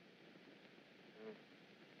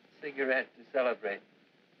 Cigarette to celebrate.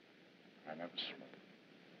 I never smoke.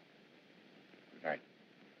 Good night.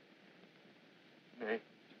 Night.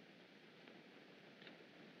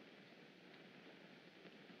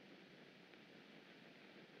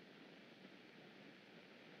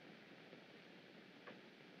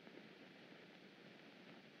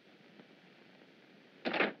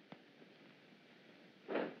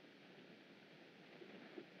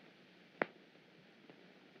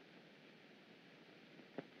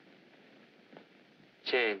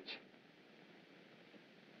 Change.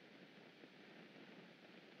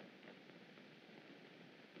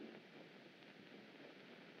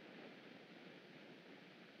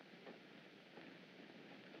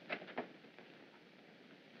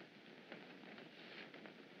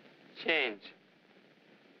 Change.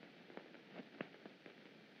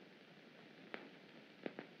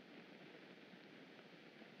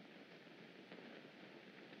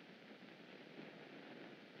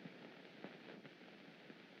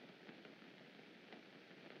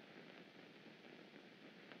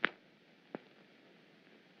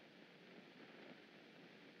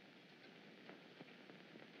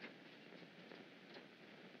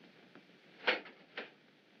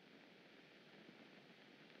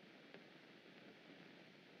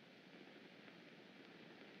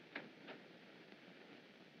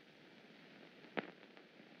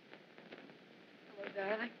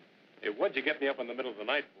 Darling, Hey, what'd you get me up in the middle of the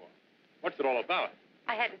night for? What's it all about?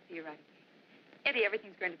 I had to see you right away. Eddie,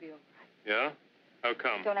 everything's going to be all right. Yeah? How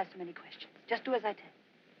come? Don't ask too many questions. Just do as I tell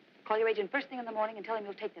you. Call your agent first thing in the morning and tell him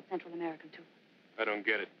you'll take that Central American tour. I don't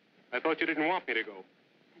get it. I thought you didn't want me to go.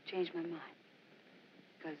 I changed my mind.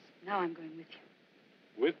 Because now I'm going with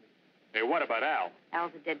you. With me? Hey, what about Al?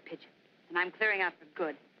 Al's a dead pigeon. And I'm clearing out for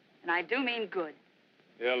good. And I do mean good.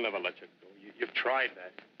 They'll never let you go. You've tried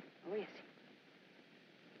that. Oh, yes.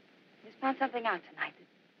 I just found something out tonight that...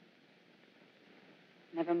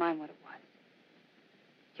 Never mind what it was.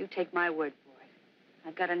 You take my word for it.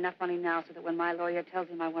 I've got enough money now so that when my lawyer tells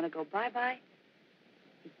him I want to go bye-bye,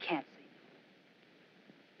 he can't say no.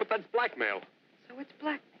 But that's blackmail. So it's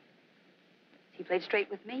blackmail. He played straight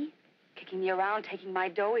with me, kicking me around, taking my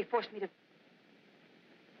dough. He forced me to...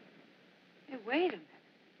 Hey, wait a minute.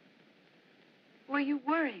 Who are you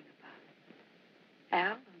worrying about?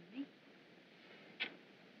 Al or me?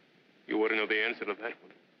 You ought to know the answer to that one.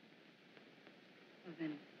 Well,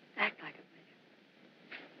 then, act like it, will you?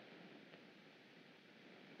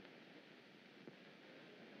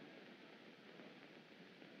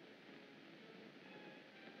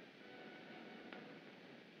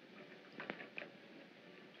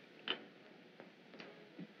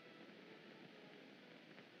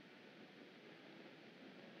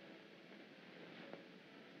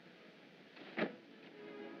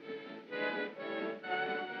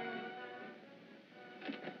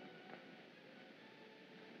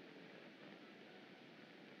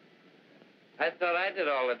 I thought I did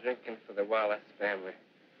all the drinking for the Wallace family.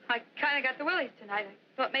 I kind of got the willies tonight. I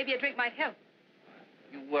thought maybe a drink might help.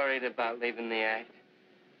 You worried about leaving the act?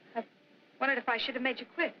 I wondered if I should have made you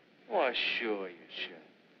quit. Oh, sure you should.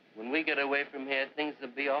 When we get away from here, things will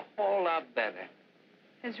be a whole lot better.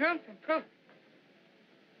 There's room for improvement.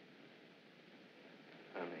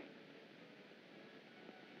 Honey.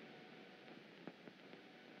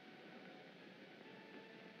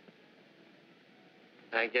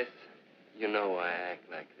 I guess you know why I act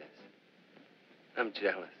like this. I'm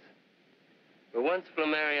jealous. But once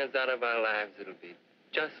Flamarion's out of our lives, it'll be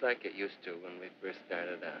just like it used to when we first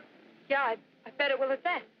started out. Yeah, I bet it will at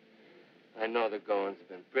that. I know the going's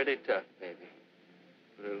been pretty tough, baby.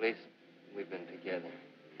 But at least we've been together.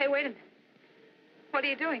 Hey, wait a minute. What are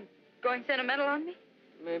you doing? Going sentimental on me?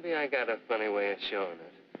 Maybe I got a funny way of showing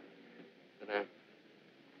it. But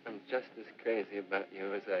I'm just as crazy about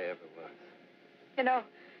you as I ever was. You know,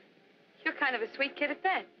 you're kind of a sweet kid at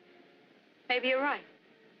that. Maybe you're right.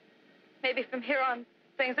 Maybe from here on,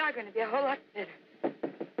 things are going to be a whole lot better.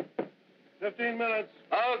 15 minutes.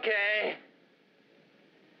 Okay.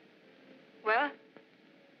 Well,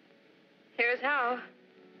 here's how.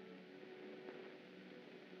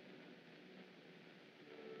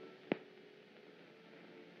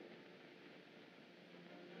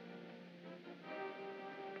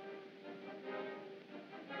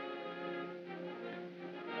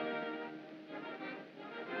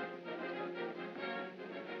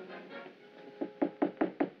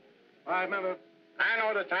 Five minutes. I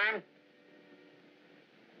know the time.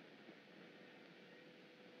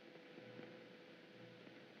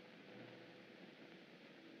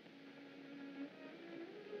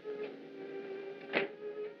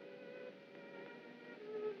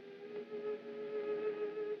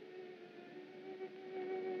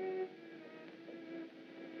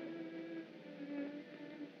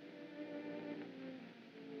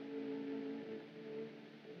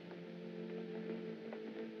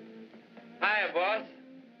 Hiya, boss.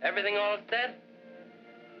 Everything all set?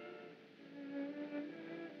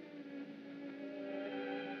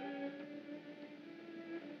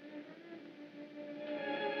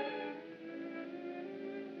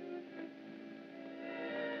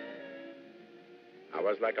 I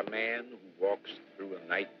was like a man who walks through a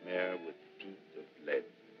nightmare with feet of lead.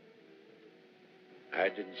 I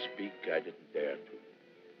didn't speak. I didn't dare to.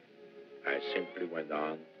 I simply went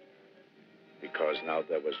on because now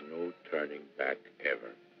there was no turning back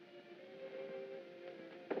ever.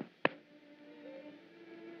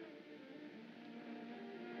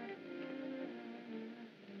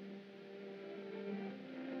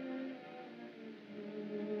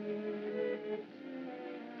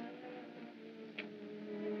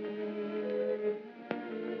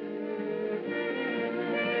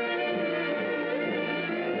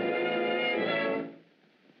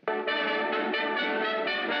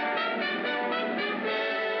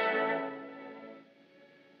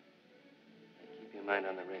 Keep your mind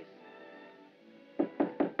on the race.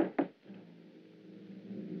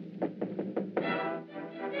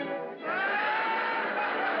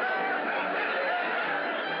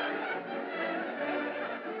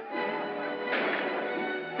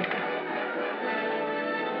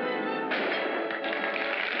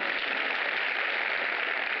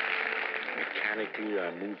 Mechanically,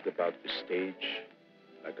 I moved about the stage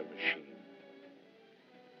like a machine.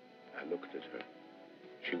 I looked at her.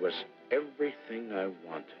 She was everything I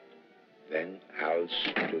wanted. Then Al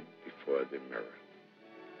stood before the mirror.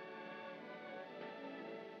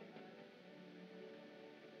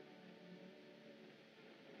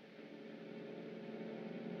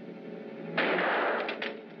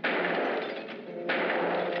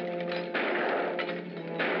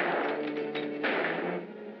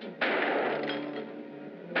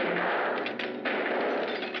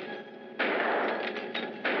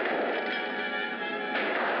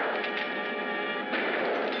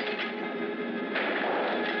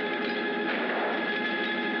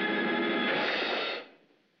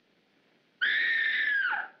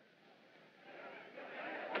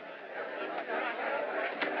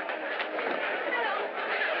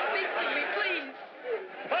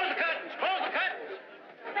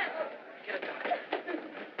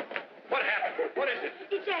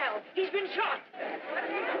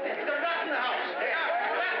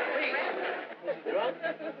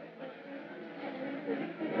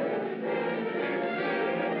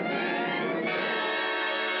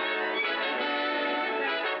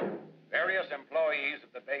 Various employees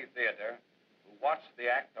of the Bay Theater who watched the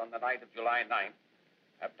act on the night of July 9th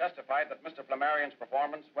have testified that Mr. Flamarion's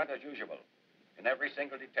performance went as usual in every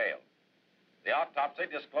single detail. The autopsy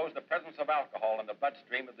disclosed the presence of alcohol in the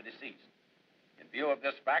bloodstream of the deceased. In view of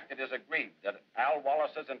this fact, it is agreed that Al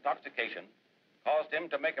Wallace's intoxication caused him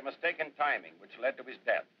to make a mistake in timing, which led to his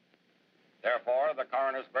death. Therefore, the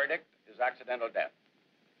coroner's verdict is accidental death.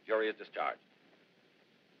 Jury is discharged.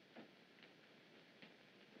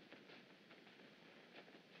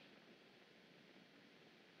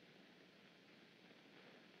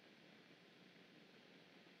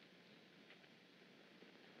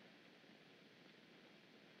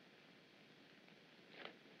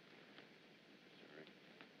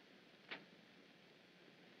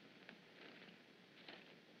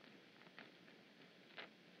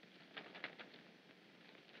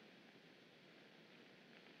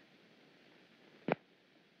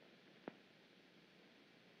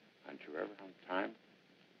 Aren't you ever on time?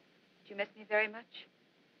 Did you miss me very much?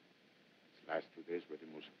 These last 2 days were the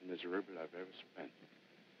most miserable I've ever spent.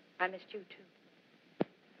 I missed you, too.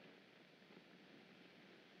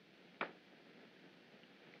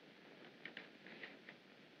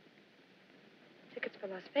 Tickets for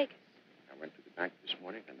Las Vegas. I went to the bank this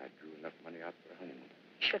morning and I drew enough money out for a honeymoon.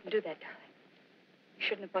 You shouldn't do that, darling. You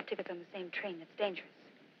shouldn't have bought tickets on the same train. That's dangerous.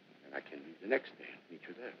 And I can leave the next day and meet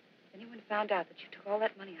you there. If anyone found out that you took all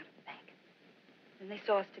that money out of the bank, and they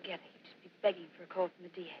saw us together, you'd just be begging for a call from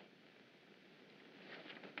the DA.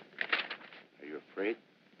 Are you afraid?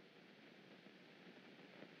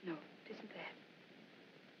 No, it isn't that.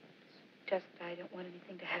 It's just I don't want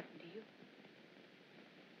anything to happen to you.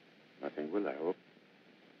 Nothing will, I hope.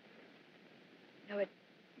 No, it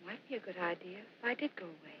might be a good idea if I did go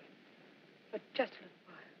away. For just a little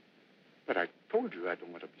while. But I told you I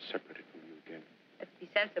don't want to be separated from you again. Let's be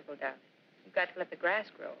sensible, darling. We've got to let the grass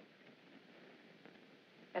grow.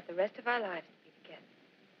 Got the rest of our lives to be together.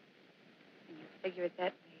 And you figure it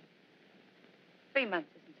that way. 3 months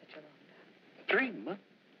isn't such a long time. 3 months?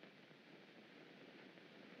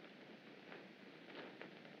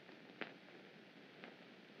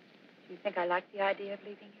 Do you think I like the idea of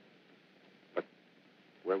leaving you? But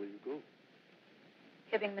where will you go?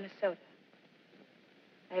 Hibbing, Minnesota.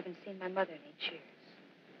 I haven't seen my mother in 8 years.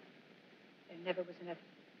 There never was enough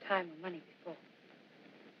time or money before.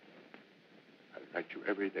 I'll write you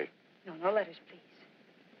every day. No, no letters, please.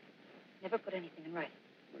 Never put anything in writing.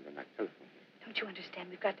 Well, then I telephone. Don't you understand?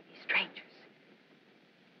 We've got to be strangers.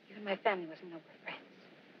 You and my family mustn't know we're friends.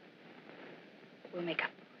 We'll make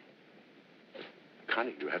up for it.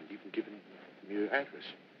 Connie, you haven't even given me your address.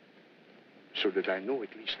 So that I know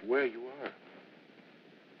at least where you are.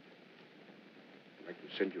 I'd like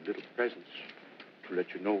to send you little presents to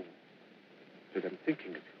let you know that I'm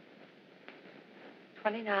thinking of you.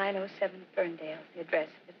 2907 Ferndale, the address,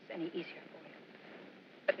 if it's any easier for you.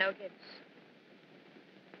 But no gifts.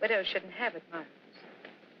 Widows shouldn't have it, Miles.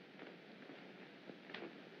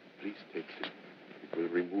 Please take this. It will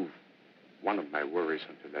remove one of my worries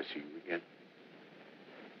until I see you again.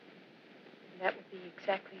 And that would be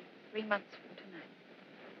exactly 3 months from tonight.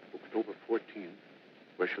 October 14th.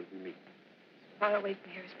 Where shall we meet? As far away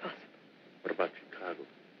from here as possible. What about Chicago?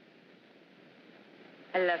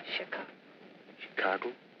 I love Chicago.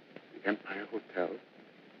 Chicago? The Empire Hotel?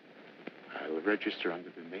 I'll register under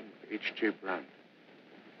the name of H.J. Brandt.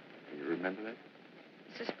 Can you remember that?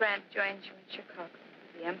 Mrs. Brandt joins you in Chicago,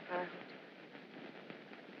 the Empire Hotel,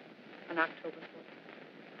 on October 14th.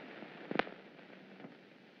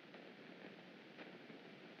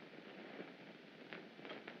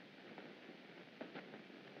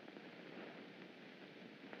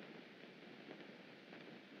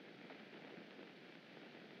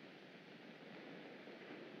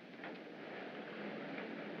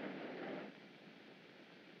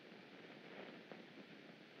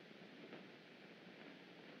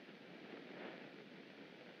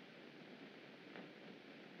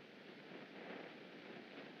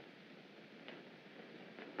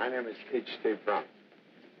 My name is H.J. Brandt.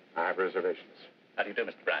 I have reservations. How do you do,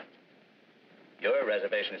 Mr. Brandt? Your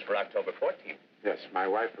reservation is for October 14th. Yes, my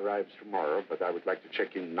wife arrives tomorrow, but I would like to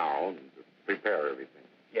check in now and prepare everything.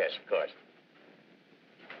 Yes, of course.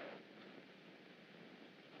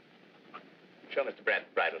 Show Mr. Brandt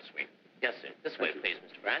the bridal suite. Yes, sir. This way, please,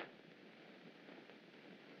 Mr. Brandt.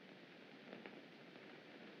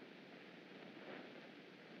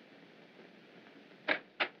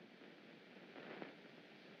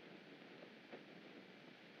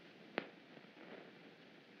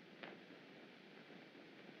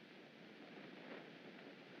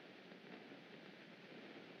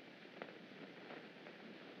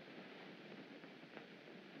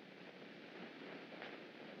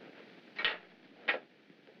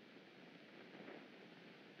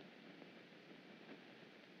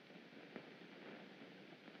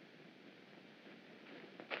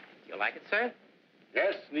 You like it, sir?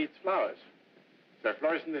 Yes, needs flowers. Is there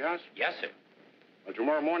flowers in the house? Yes, sir. Well,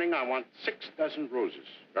 tomorrow morning I want 6 dozen roses,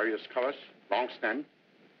 various colors, long stem.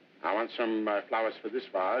 I want some flowers for this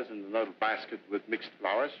vase and another basket with mixed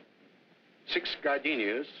flowers. 6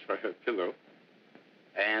 gardenias for her pillow.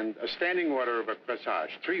 And a standing order of a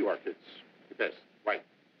corsage, 3 orchids, the best, white.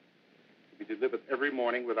 To be delivered every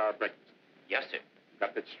morning with our breakfast. Yes, sir.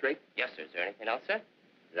 Got that straight? Yes, sir. Is there anything else, sir?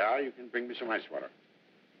 Yeah, you can bring me some ice water.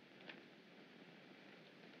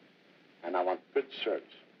 And I want good service.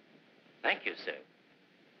 Thank you, sir.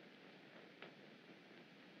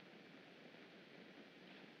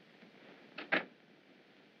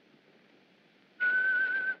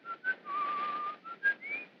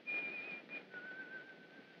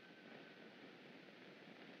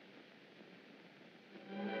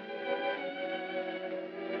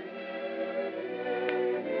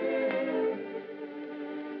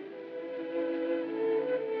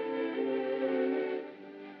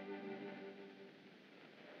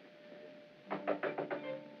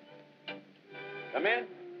 Come in.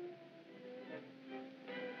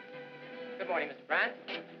 Good morning, Mr. Brandt.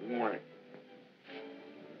 Good morning.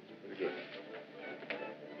 Pretty good.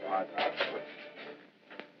 All right.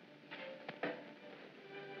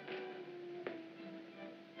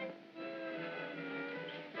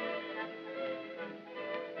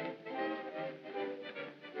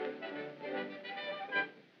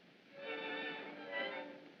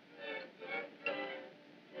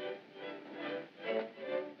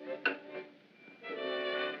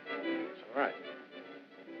 All right.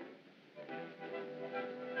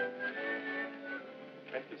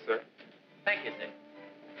 Thank you, sir. Thank you, sir.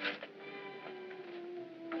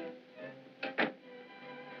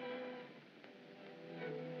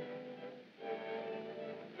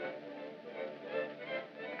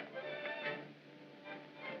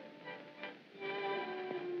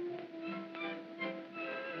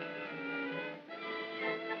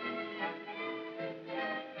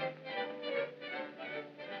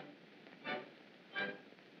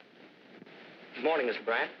 Good morning, Mr.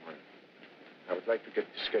 Brandt. I would like to get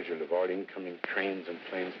the schedule of all incoming trains and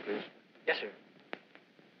planes, please. Yes, sir.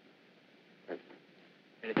 Thank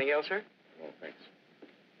you. Anything else, sir? Oh, thanks.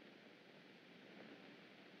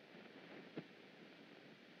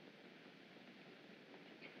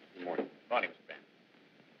 Good morning. Morning, Mr. Brandt.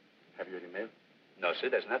 Have you any mail? Sue,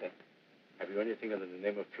 there's nothing. Have you anything under the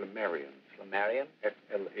name of Flamarion? Flamarion?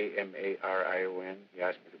 Flamarion. He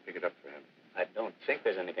asked me to pick it up for him. I don't think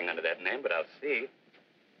there's anything under that name, but I'll see.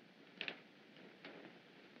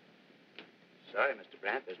 Sorry, Mr.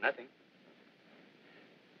 Brandt, there's nothing.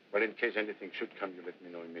 Well, in case anything should come, you let me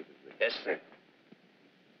know immediately. Yes, sir.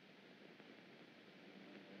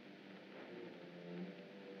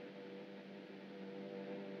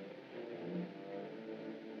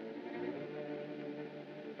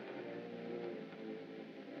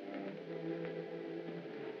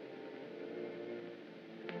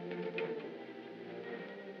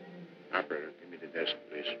 Operator, give me the desk,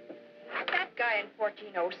 please. That guy in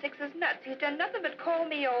 1406 is nuts. He's done nothing but call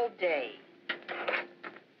me all day.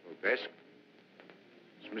 Oh, desk?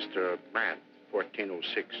 It's Mr. Brandt,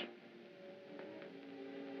 1406.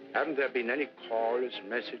 Haven't there been any calls,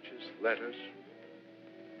 messages, letters?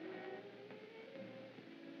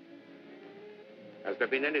 Has there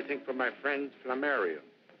been anything from my friend Flamarion?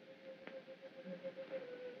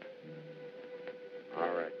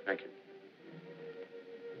 All right, thank you.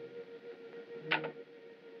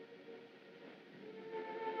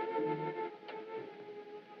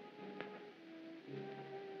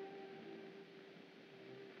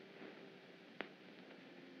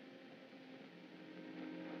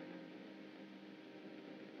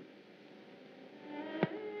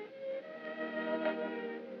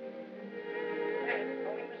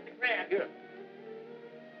 Here.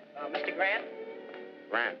 Mr. Grant?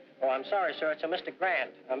 Grant. Oh, I'm sorry, sir. It's a Mr.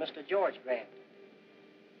 Grant. Mr. George Grant.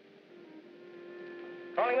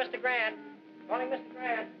 Calling Mr. Grant. Calling Mr.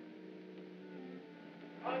 Grant.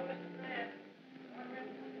 Calling Mr. Grant. Calling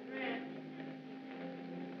Mr. Grant.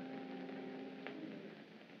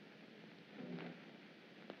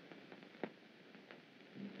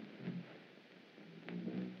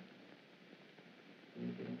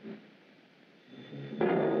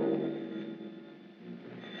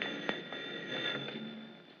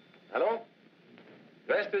 Hello?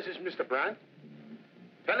 Yes, this is Mr. Brandt.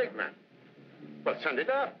 Telegram. Well, send it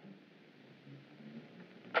up.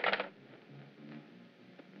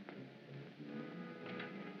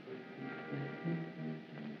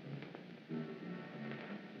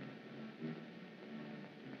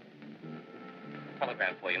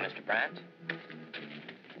 Telegram for you, Mr. Brandt.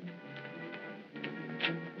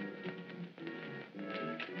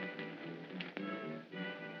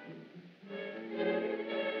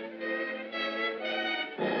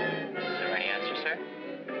 Is there any answer, sir?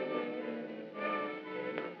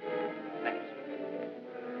 Thank you, sir.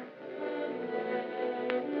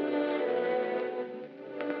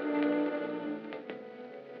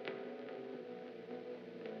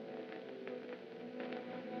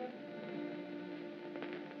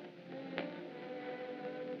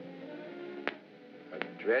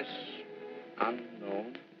 Address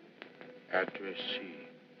unknown. Addressee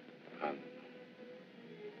unknown.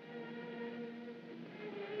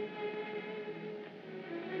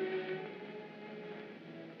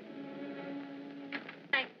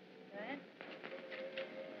 Thanks, Grant.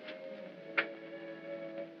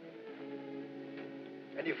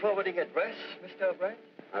 Any forwarding address, Mr. Brandt?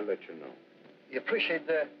 I'll let you know. We appreciate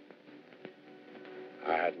that.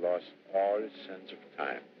 I had lost all sense of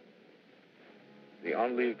time. The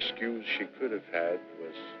only excuse she could have had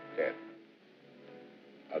was death.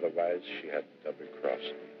 Otherwise, she had double-crossed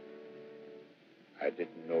me. I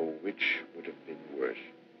didn't know which would have been worse.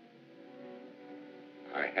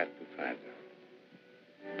 I had to find her.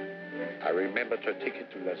 I remembered her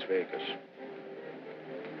ticket to Las Vegas.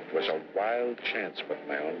 It was a wild chance, but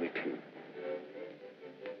my only clue.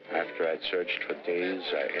 After I'd searched for days,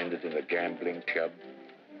 I ended in a gambling club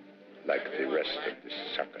like the rest of the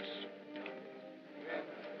suckers.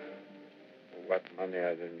 For what money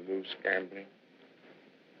I didn't lose gambling,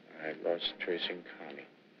 I lost tracing Connie.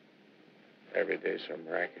 Every day some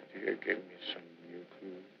racketeer gave me some new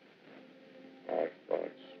clue. All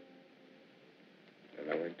false.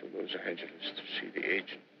 Then I went to Los Angeles to see the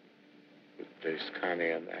agent who placed Connie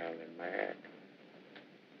and Al in my act.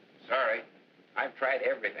 Sorry. I've tried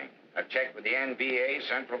everything. I've checked with the NBA,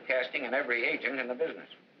 Central Casting, and every agent in the business.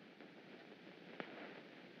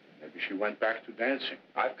 Maybe she went back to dancing.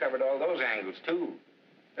 I've covered all those angles, too.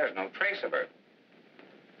 There's no trace of her.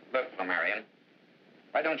 Look, Flamarion,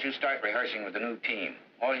 why don't you start rehearsing with the new team?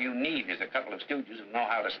 All you need is a couple of stooges who know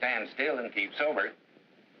how to stand still and keep sober.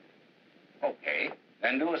 Okay,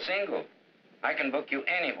 then do a single. I can book you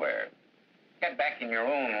anywhere. Get back in your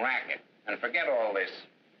own racket and forget all this.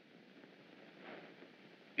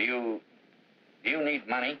 Do you need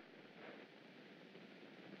money?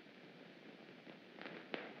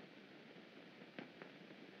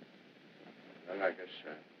 Well, I guess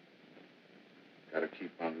gotta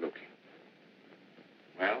keep on looking.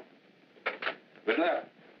 Well, good luck.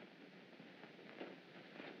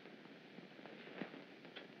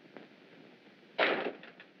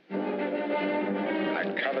 I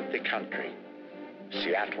covered the country.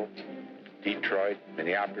 Seattle, Detroit,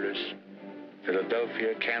 Minneapolis,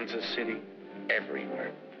 Philadelphia, Kansas City,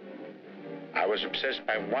 everywhere. I was obsessed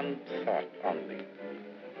by one thought only,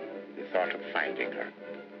 the thought of finding her.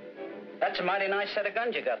 That's a mighty nice set of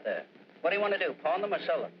guns you got there. What do you want to do, pawn them or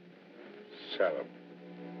sell them? Sell them.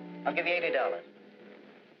 I'll give you $80.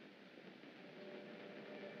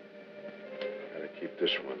 Gotta keep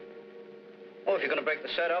this one. Oh, if you're going to break the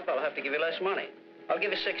set up, I'll have to give you less money. I'll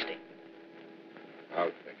give you 60. I'll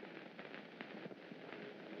take it.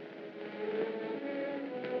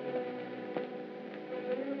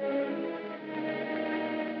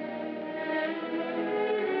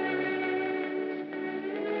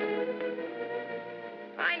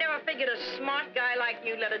 I never figured a smart guy like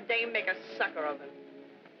you let a dame make a sucker of him.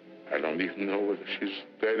 I don't even know whether she's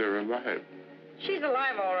dead or alive. She's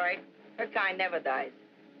alive, all right. Her kind never dies.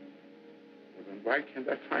 Well, then why can't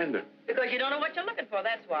I find her? Because you don't know what you're looking for,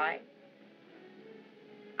 that's why.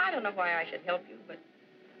 I don't know why I should help you, but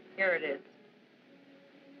here it is.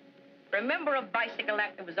 Remember a bicycle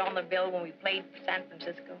act that was on the bill when we played San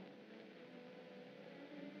Francisco?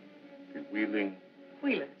 The Wheeling.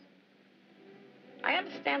 Wheelers. I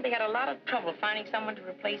understand they had a lot of trouble finding someone to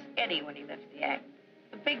replace Eddie when he left the act.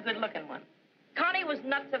 The big, good-looking one. Connie was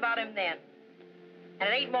nuts about him then. And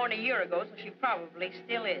it ain't more than a year ago, so she probably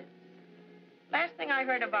still is. Last thing I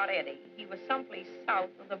heard about Eddie, he was someplace south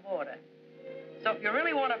of the border. So if you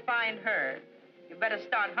really want to find her, you better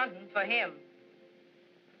start hunting for him.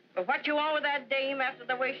 But what you want with that dame after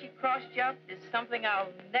the way she crossed you up is something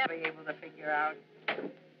I'll never be able to figure out.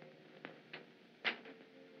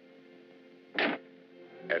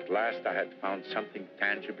 At last, I had found something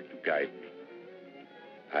tangible to guide me.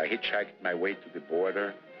 I hitchhiked my way to the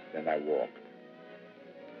border, then I walked.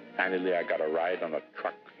 Finally, I got a ride on a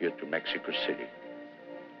truck here to Mexico City.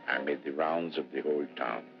 I made the rounds of the whole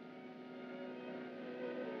town.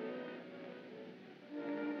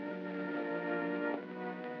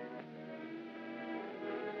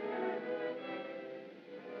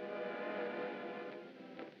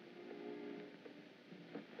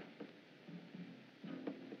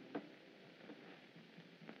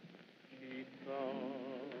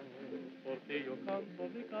 Porque yo canto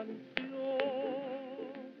mi canción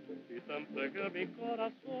y te entregué mi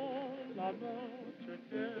corazón la noche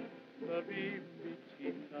que me vi mi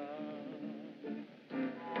chica.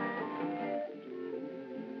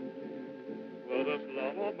 Tú eres la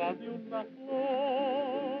aroma de una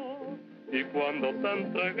flor y cuando te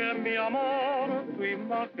entregué mi amor, tu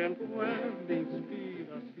imagen fue mi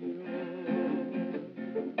inspiración.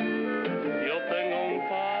 Yo tengo un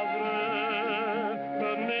padre,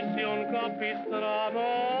 bendición capistrano,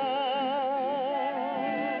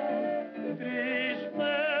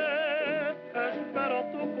 triste, espero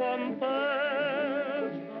tu contestación.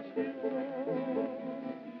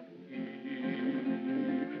 Y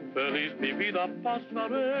feliz mi vida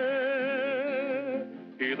pasaré,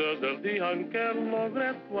 y desde el día en que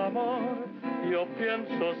logré tu amor, yo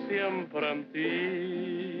pienso siempre en ti.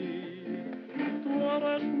 Tú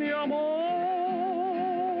eres mi amor.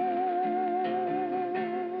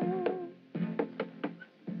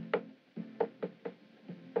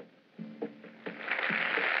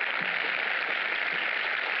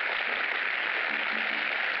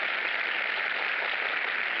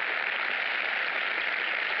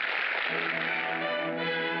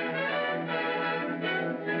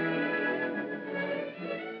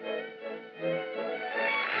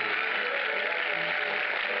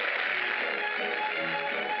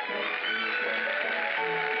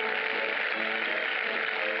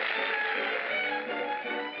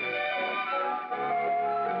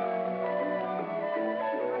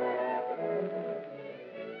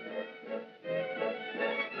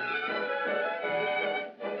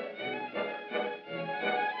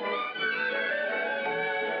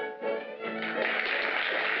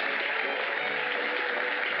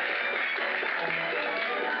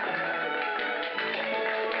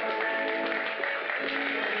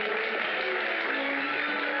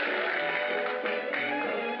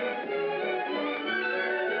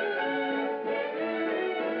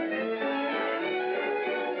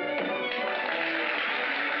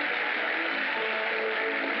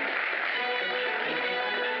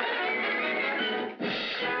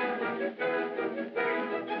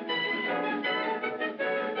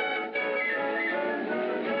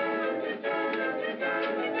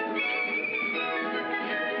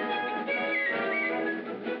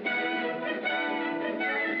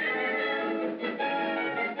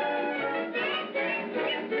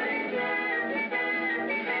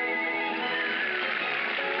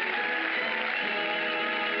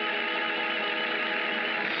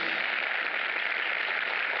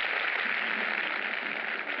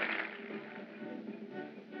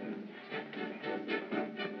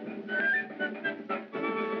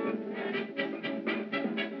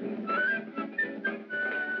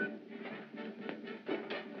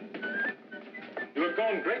 were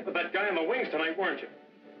going great with that guy in the wings tonight, weren't you?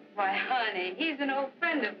 Why, honey, he's an old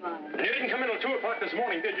friend of mine. And you didn't come in till 2 o'clock this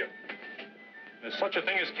morning, did you? There's such a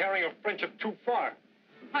thing as carrying a friendship too far.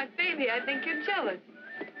 Why, baby, I think you're jealous.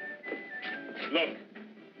 Look,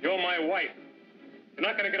 you're my wife. You're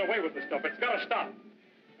not going to get away with this stuff. It's got to stop.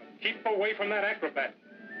 Keep away from that acrobat.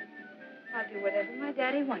 I'll do whatever my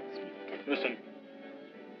daddy wants me to do. Listen,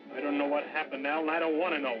 I don't know what happened, Al, and I don't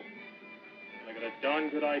want to know. But I got a darn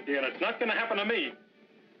good idea, and it's not going to happen to me.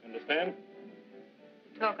 Understand?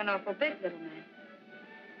 You're talking awful big, little man.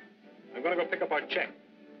 I'm going to go pick up our check.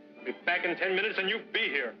 I'll be back in 10 minutes, and you be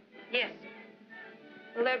here. Yes.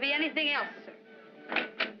 Will there be anything else, sir?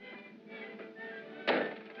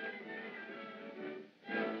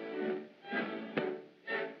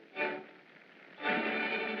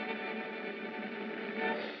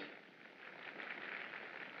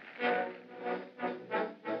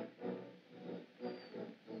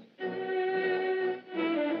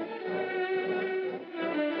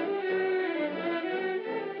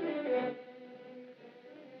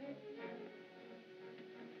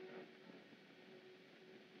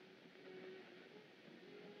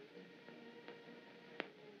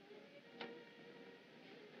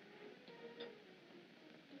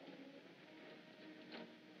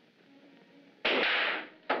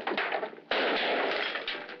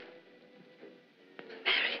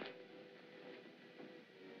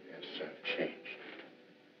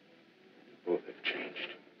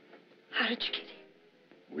 How did you get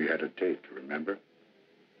here? We had a date, remember?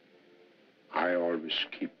 I always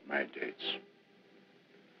keep my dates.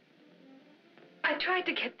 I tried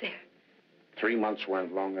to get there. 3 months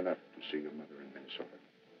weren't long enough to see your mother in Minnesota.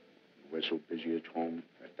 You were so busy at home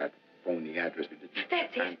at that phony address that it...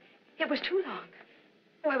 That's it. It was too long.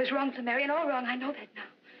 Oh, I was wrong, Flamarion, all wrong. I know that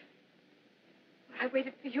now. I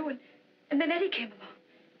waited for you, and then Eddie came along.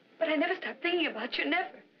 But I never stopped thinking about you,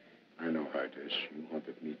 never. I know how it is. You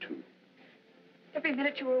haunted me, too. Every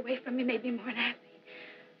minute you were away from me made me more unhappy.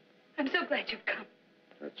 I'm so glad you've come.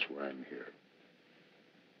 That's why I'm here.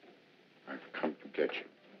 I've come to get you.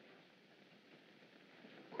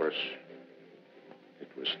 Of course, it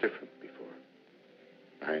was different before.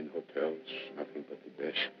 9 hotels, nothing but the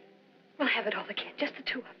best. We'll have it all again, just the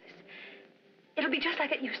two of us. It'll be just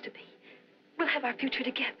like it used to be. We'll have our future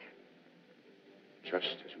together. Just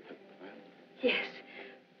as we had planned. Yes.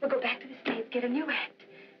 We'll go back to the States, get a new act.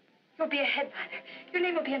 You'll be a headliner. Your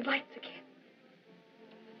name will be in lights again.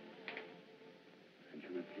 And you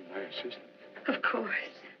will be my assistant. Of course.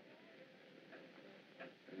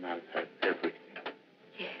 And I'll have everything.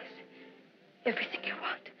 Yes. Everything you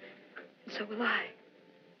want. And so will I.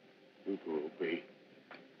 You go away.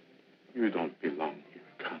 You don't belong here,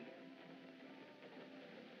 Connie.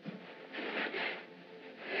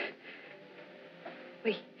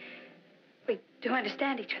 We do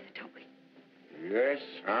understand each other, don't we? Yes,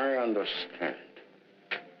 I understand.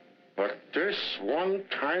 But this one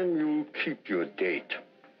time you'll keep your date.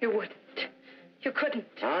 You wouldn't. You couldn't.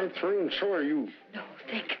 I'm through, and so are you. No,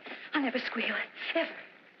 think. I'll never squeal. Ever.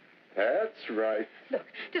 That's right. Look,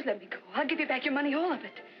 just let me go. I'll give you back your money, all of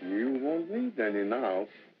it. You won't need any now.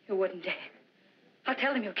 You wouldn't dare. I'll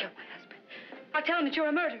tell him you'll kill my husband. I'll tell him that you're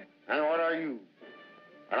a murderer. And what are you?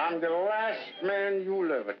 And I'm the last man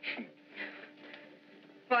you'll ever cheat.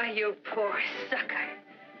 Why, you poor sucker.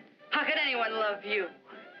 How could anyone love you?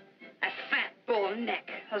 That fat bull neck,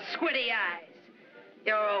 those squinty eyes.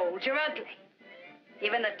 You're old, you're ugly.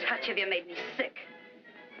 Even the touch of you made me sick.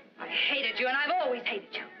 I hated you, and I've always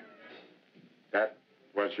hated you. That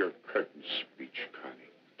was your curtain speech, Connie.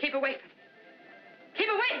 Keep away from me. Keep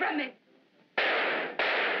away from me!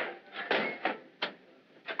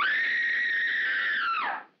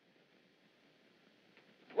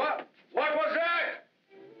 What was that?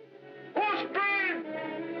 Who screamed?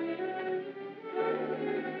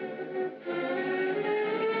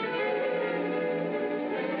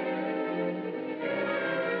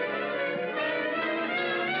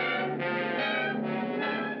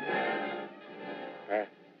 I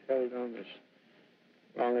held on as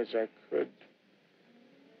long as I could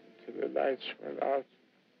until the lights went out.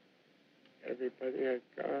 Everybody had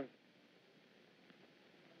gone.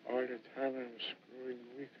 All the time I was growing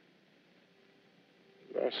weak.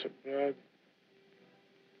 Loss of blood.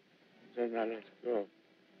 Then I let go.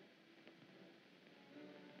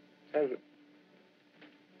 Tell them.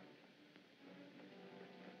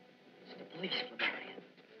 It's the police, Flamarion.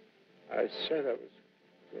 I said I was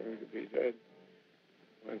going to be dead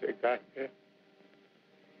when they got here.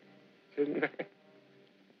 Didn't I?